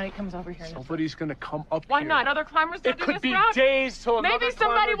until somebody comes over here. Nobody's gonna come up Why here. not? Other climbers don't It do could this be route? days till another Maybe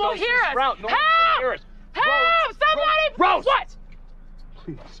somebody climber will does hear this us. route. No Help! one's gonna hear us. Help! Somebody! Rose! What?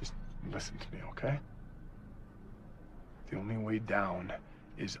 Please, just listen to me, okay? The only way down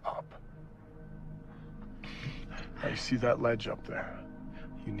is up. Now, you see that ledge up there?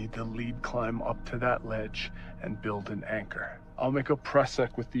 You need to lead climb up to that ledge and build an anchor. I'll make a press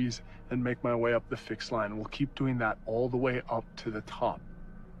sec with these and make my way up the fixed line. We'll keep doing that all the way up to the top.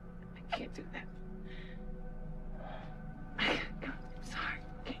 I can't do that. I'm sorry.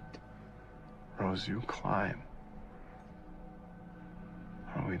 I can't. Rose, you climb.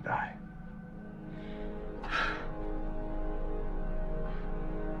 Or we die.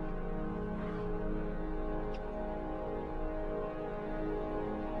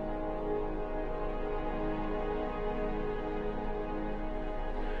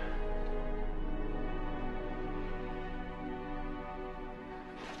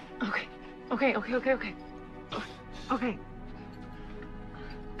 Okay. Okay.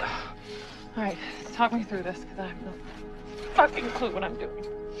 All right, talk me through this, because I have no fucking clue what I'm doing.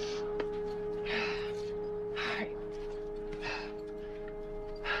 All right.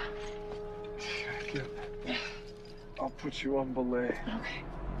 I'll put you on belay. Okay.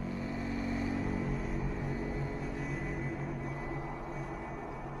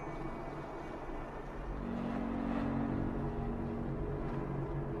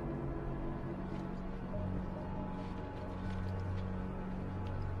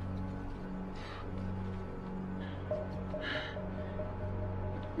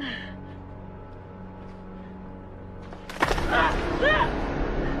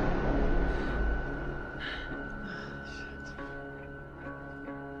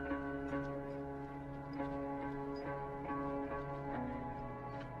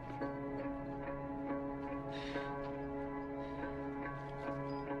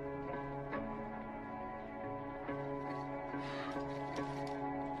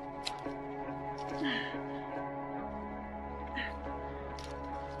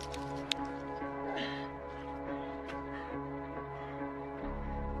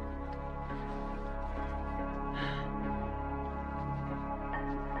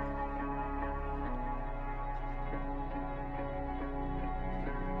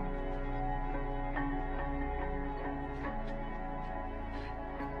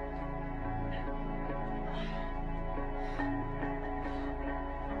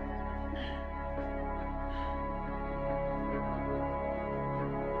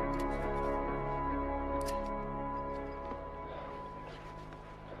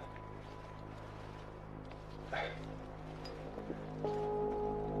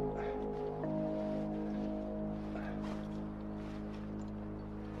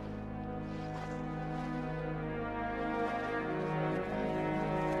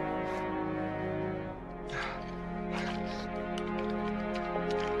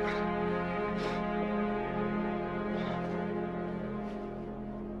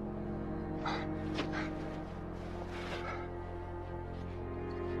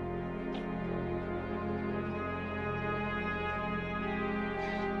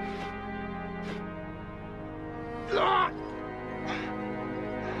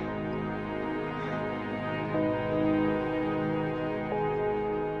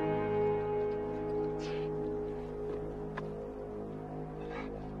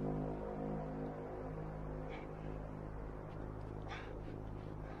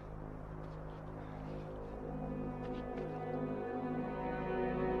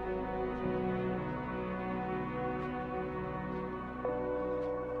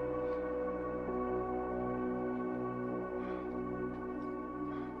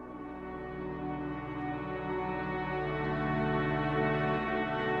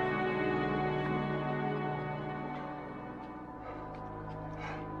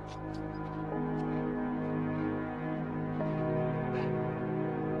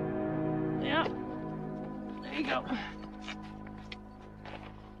 Yeah. There you go.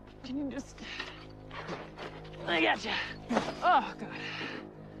 Can you just... I gotcha. Oh, good.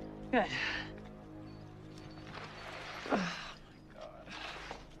 Good. Oh, my God.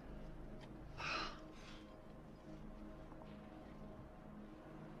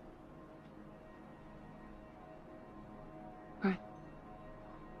 Right.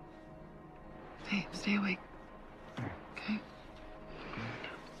 Stay awake. Okay?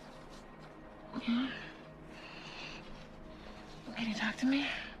 Yeah. Can you talk to me?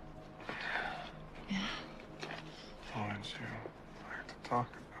 Yeah. What would you like to talk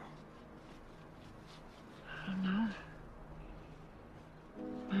about? I don't know.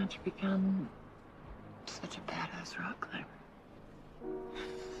 How'd you become such a badass rock climber?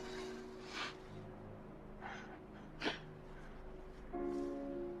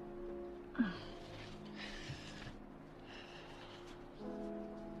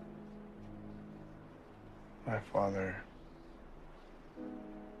 My father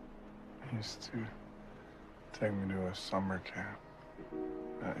used to take me to a summer camp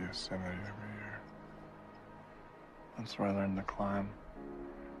at Yosemite every year. That's where I learned to climb.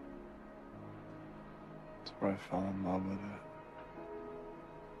 That's where I fell in love with it.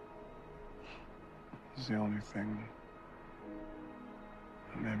 It was the only thing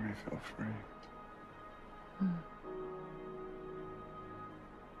that made me feel free.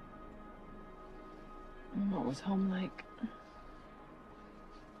 What was home like?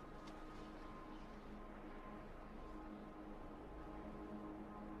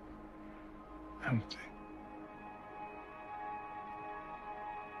 Empty.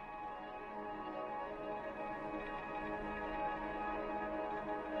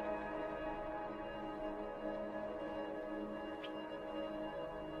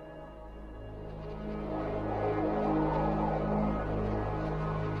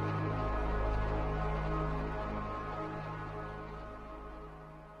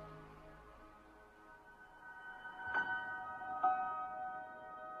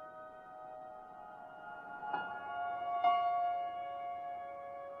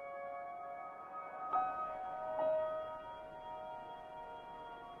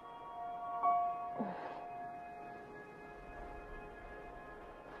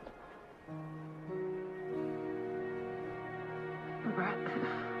 Bret.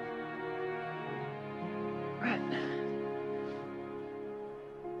 Bret.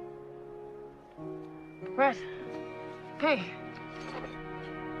 Bret. Hey.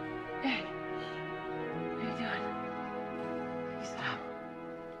 Hey. What are you doing? Can you sit up?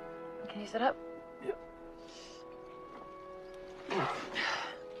 Can you sit up? Yep.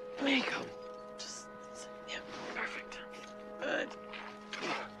 There you go. Just, yeah, perfect. Good.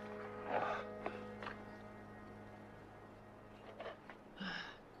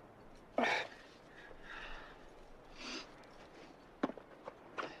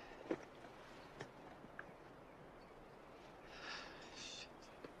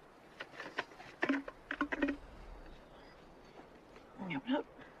 Open up.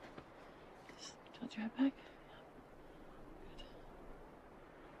 Just tilt your head back.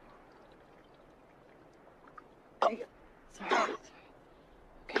 Good. There you go. Sorry.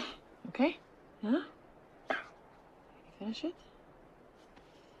 Okay. Okay? Yeah? Can you finish it?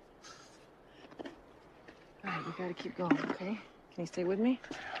 All right, we gotta keep going, okay? Can you stay with me?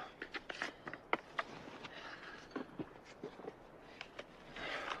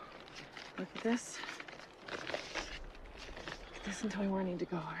 Look at this. Listen, tell me where I need to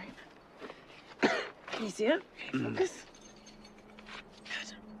go, all right? Can you see it? Can you focus?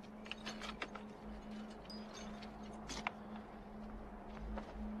 Good.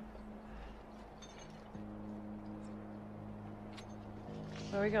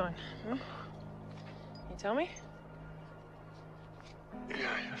 Where are we going? Hmm? Can you tell me? Yeah,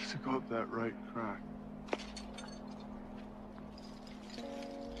 you have to go up that right crack.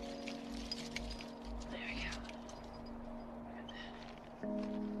 There we go.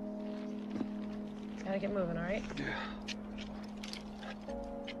 Gotta get moving, all right? Yeah.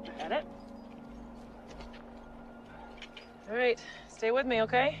 Got it? All right, stay with me,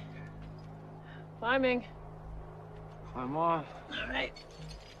 okay? Climbing. Climb on. All right.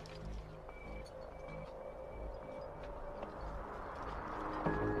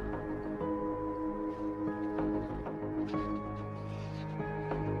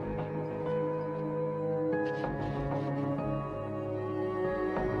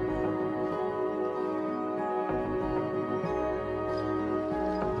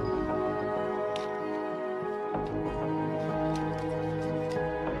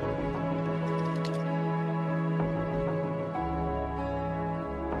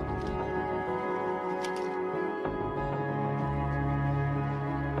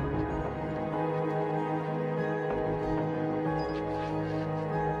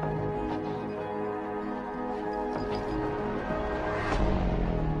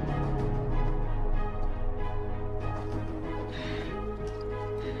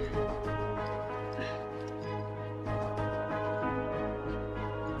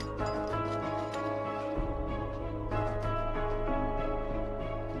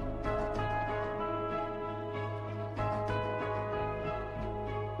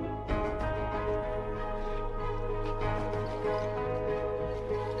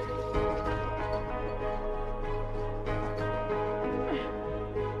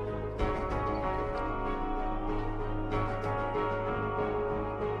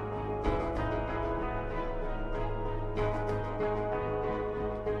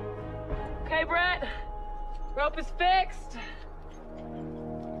 Okay, Bret. Rope is fixed.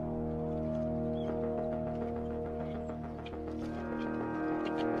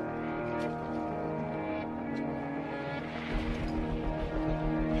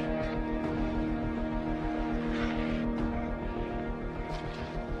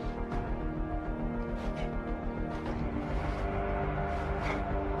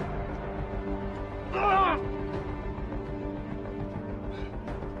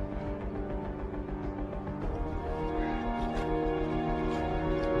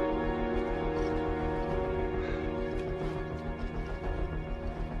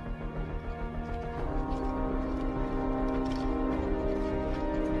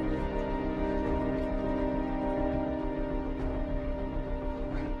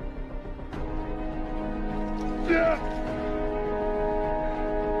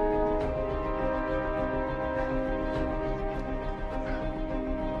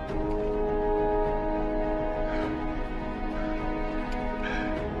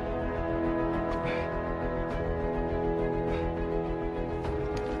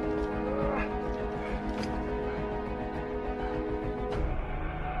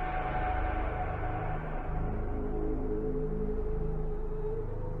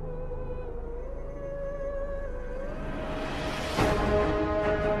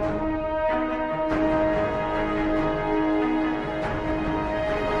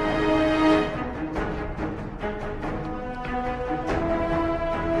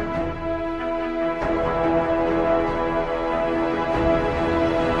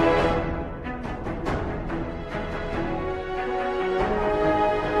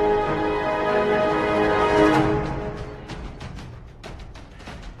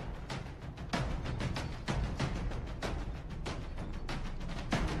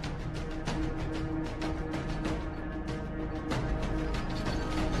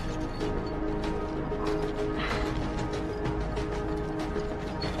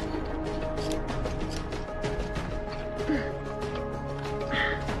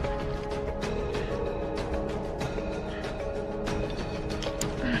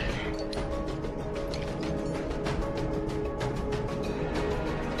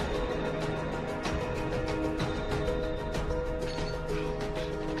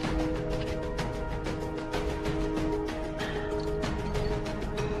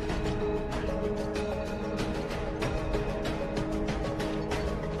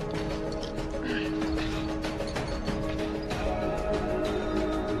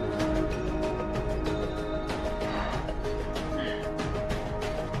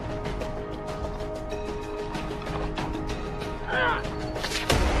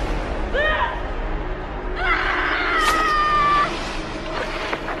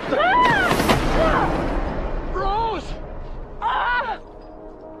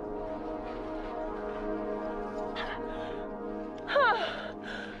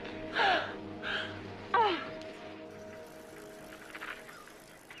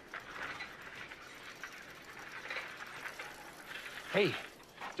 Hey,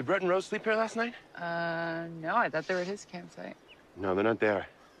 did Brett and Rose sleep here last night? No, I thought they were at his campsite. No, they're not there.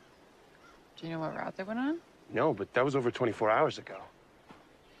 Do you know what route they went on? No, but that was over 24 hours ago.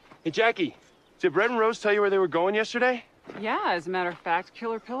 Hey, Jackie, did Brett and Rose tell you where they were going yesterday? Yeah, as a matter of fact,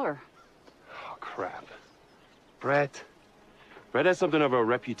 Killer Pillar. Oh, crap. Brett has something of a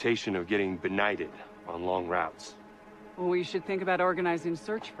reputation of getting benighted on long routes. Well, we should think about organizing a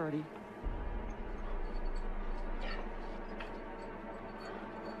search party.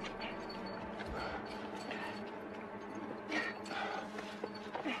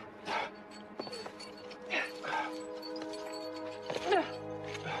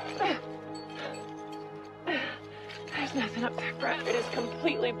 There's nothing up there, Brett. It is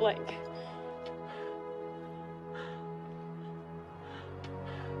completely blank.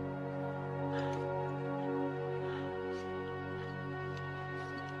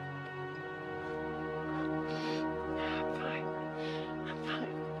 I'm fine. I'm fine.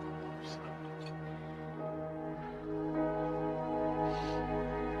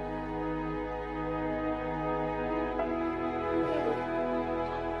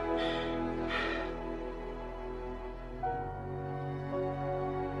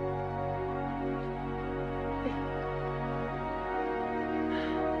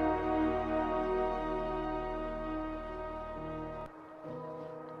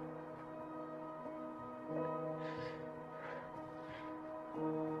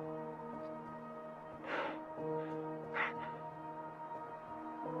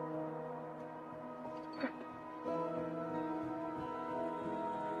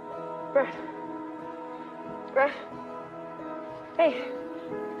 Brett. Brett. Hey.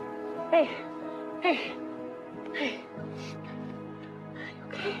 Hey. Hey. Hey. You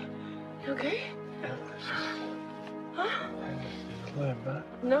okay? You okay? Huh? Laying back.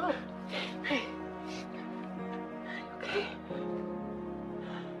 No. Hey. You okay?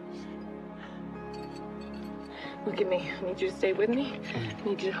 Look at me. I need you to stay with me. I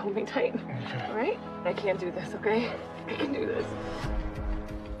need you to hold me tight. Okay. All right? I can't do this, okay? I can do this.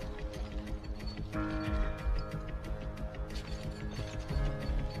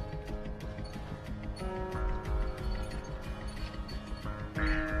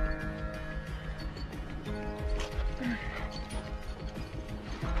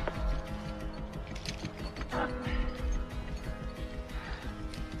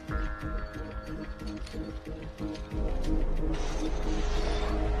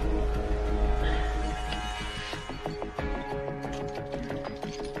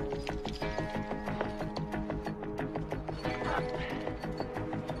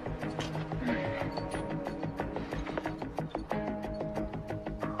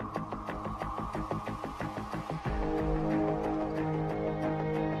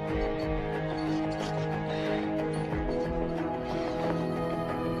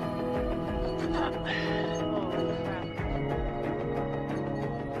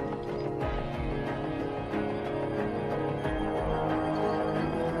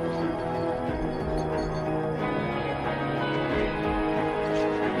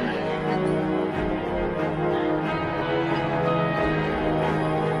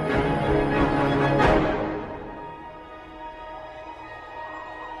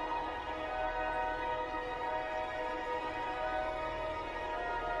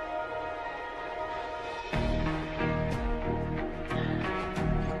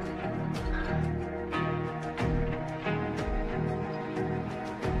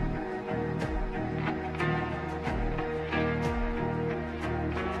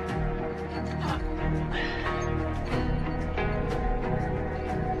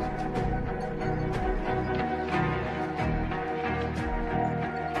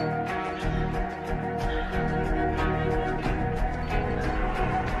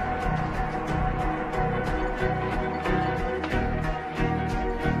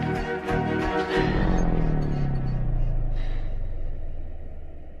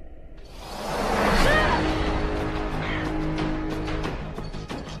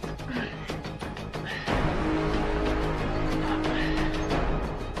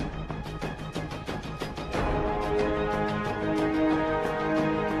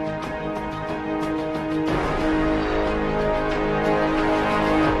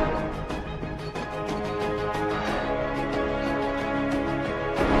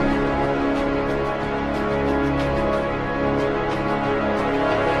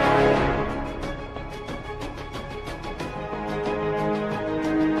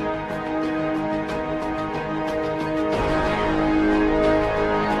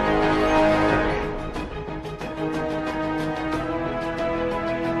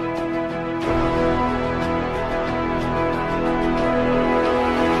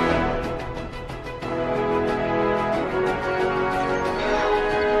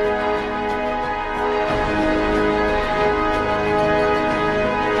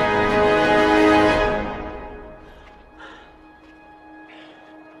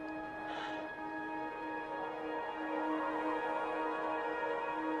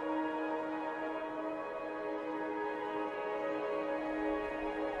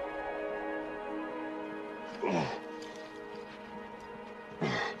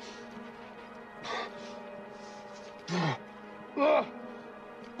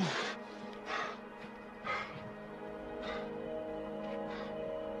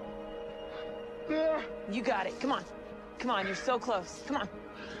 You got it. Come on. Come on, you're so close. Come on.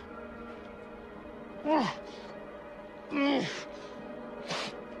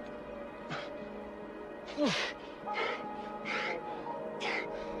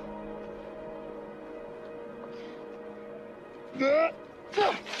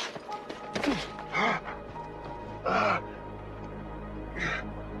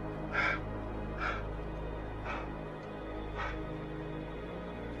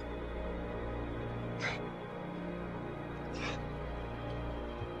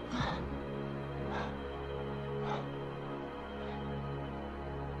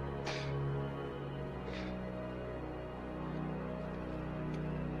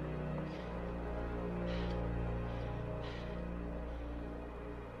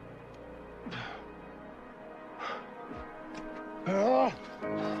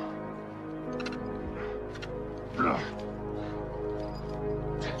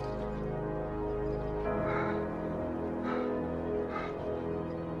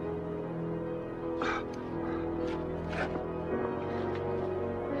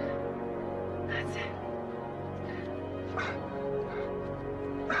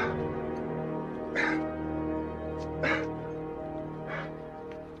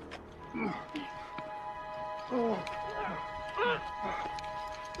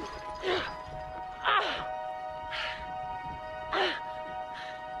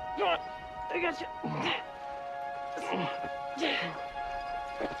 I got you.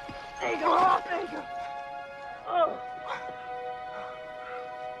 There you go. There you go. Oh.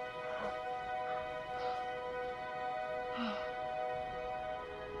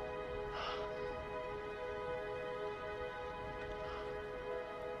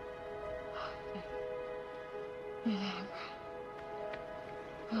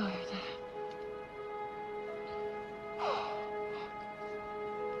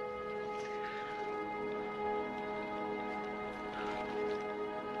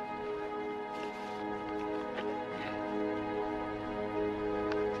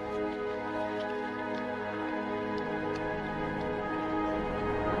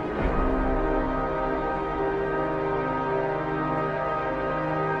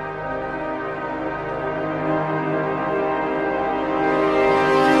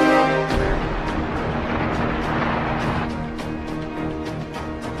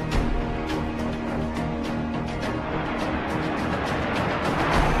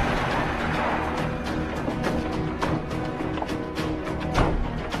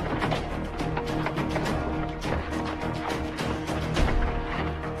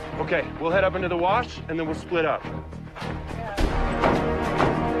 Okay, we'll head up into the wash, and then we'll split up.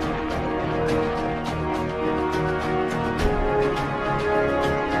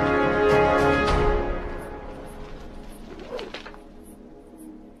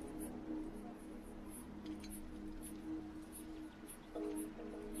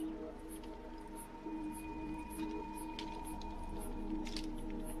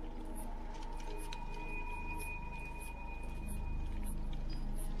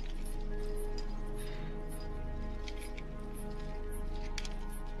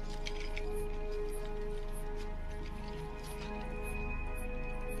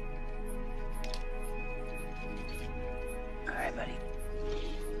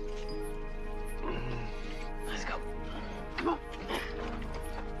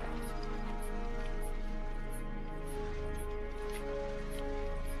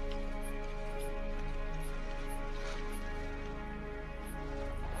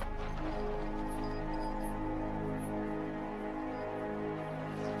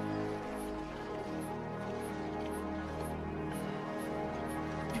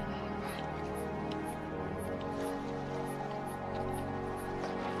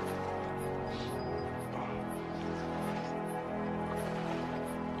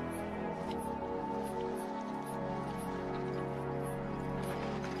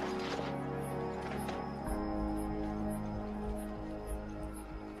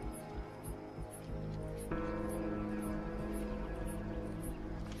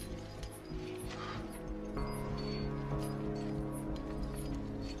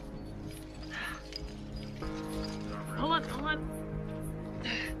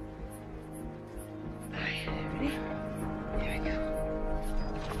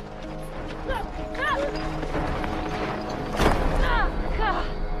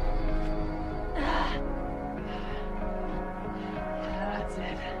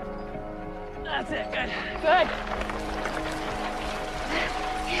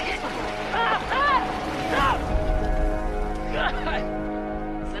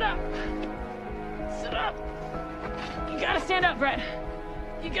 Sit up. Sit up. You gotta stand up, Bret.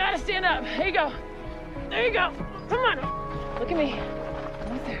 You gotta stand up. There you go. There you go. Come on. Look at me.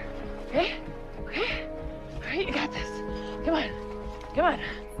 Almost there. Okay? Okay? All right, you got this. Come on. Come on.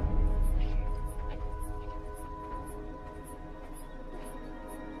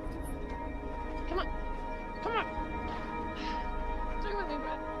 Come on. Come on. Stay with me,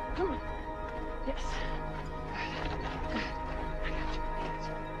 Bret. Come on. Yes.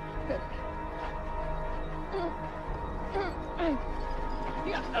 Good.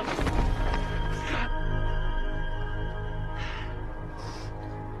 Yeah.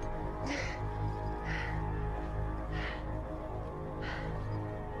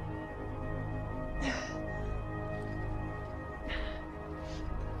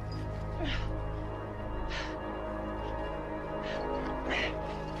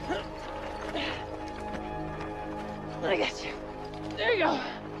 I got you. There you go.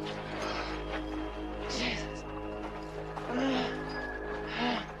 Jesus.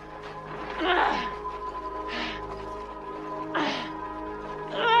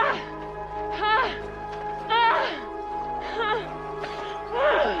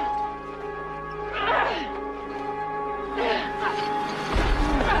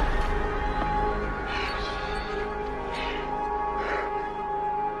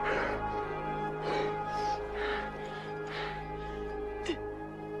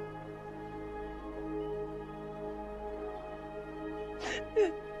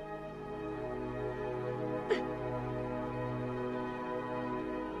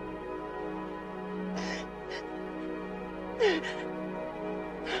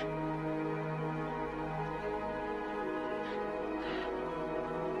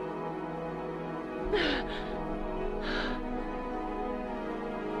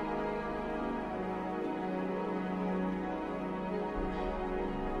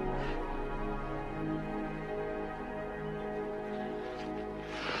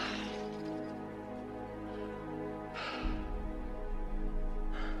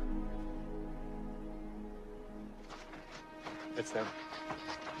 It's them.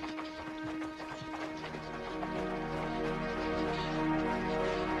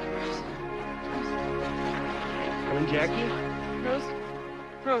 Coming, Jackie? Rose?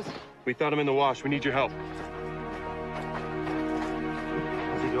 Rose. We thought him in the wash. We need your help.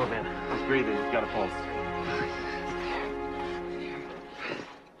 How's he doing, man? He's breathing. He's got a pulse.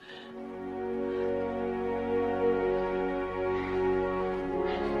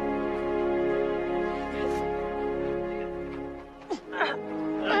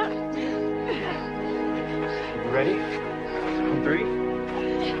 You ready? On 3.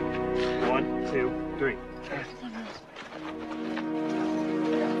 1, 2, 3.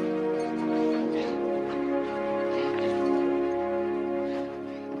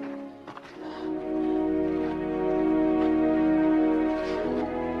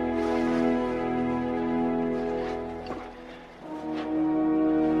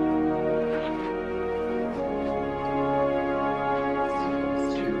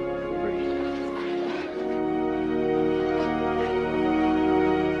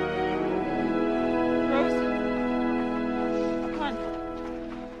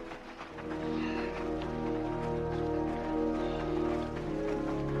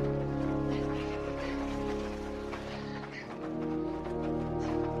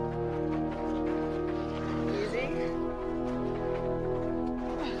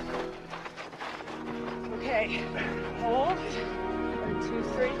 Okay, hold. 1, 2,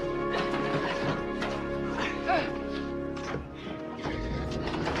 3.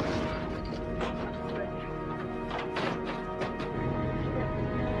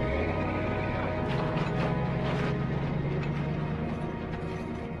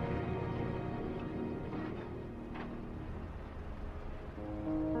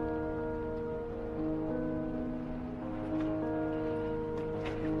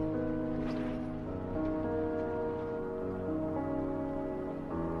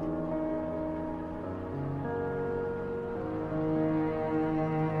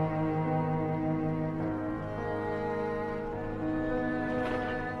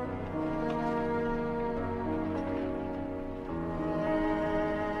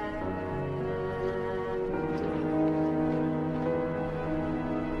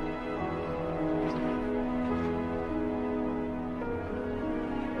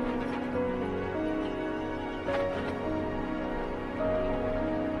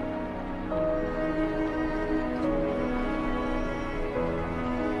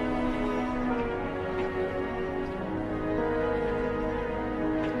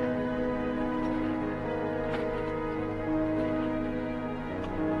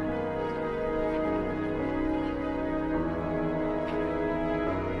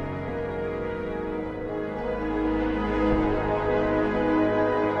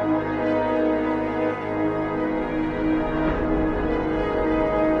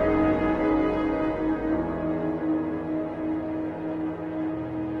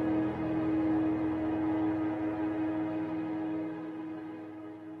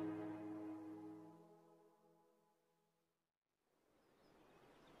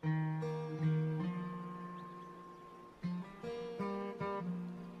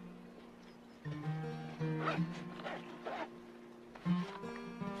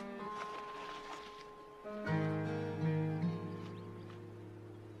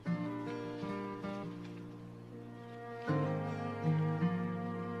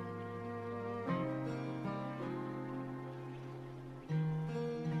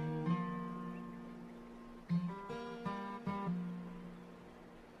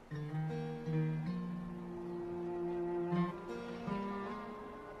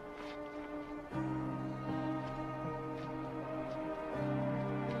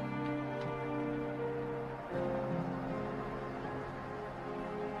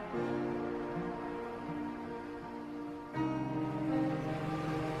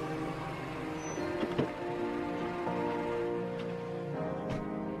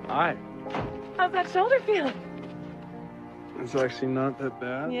 Hi. How's that shoulder feeling? It's actually not that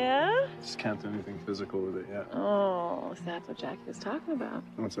bad. Yeah? Just can't do anything physical with it yet. Oh, so that's what Jackie was talking about.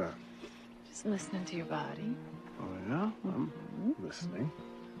 What's that? Just listening to your body, Oh, yeah? I'm listening.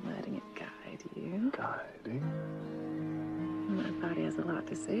 letting it guide you. Guiding. My body has a lot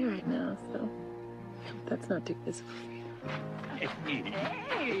to say right now, so that's not too physical for you.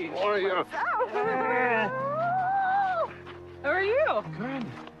 Hey! How are you? How are you? Good.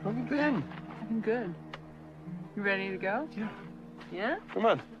 How have you been? I'm good. You ready to go? Yeah. Yeah? Come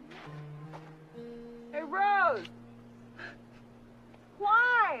on. Hey, Rose!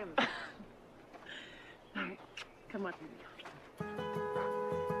 Climb! All right, come on.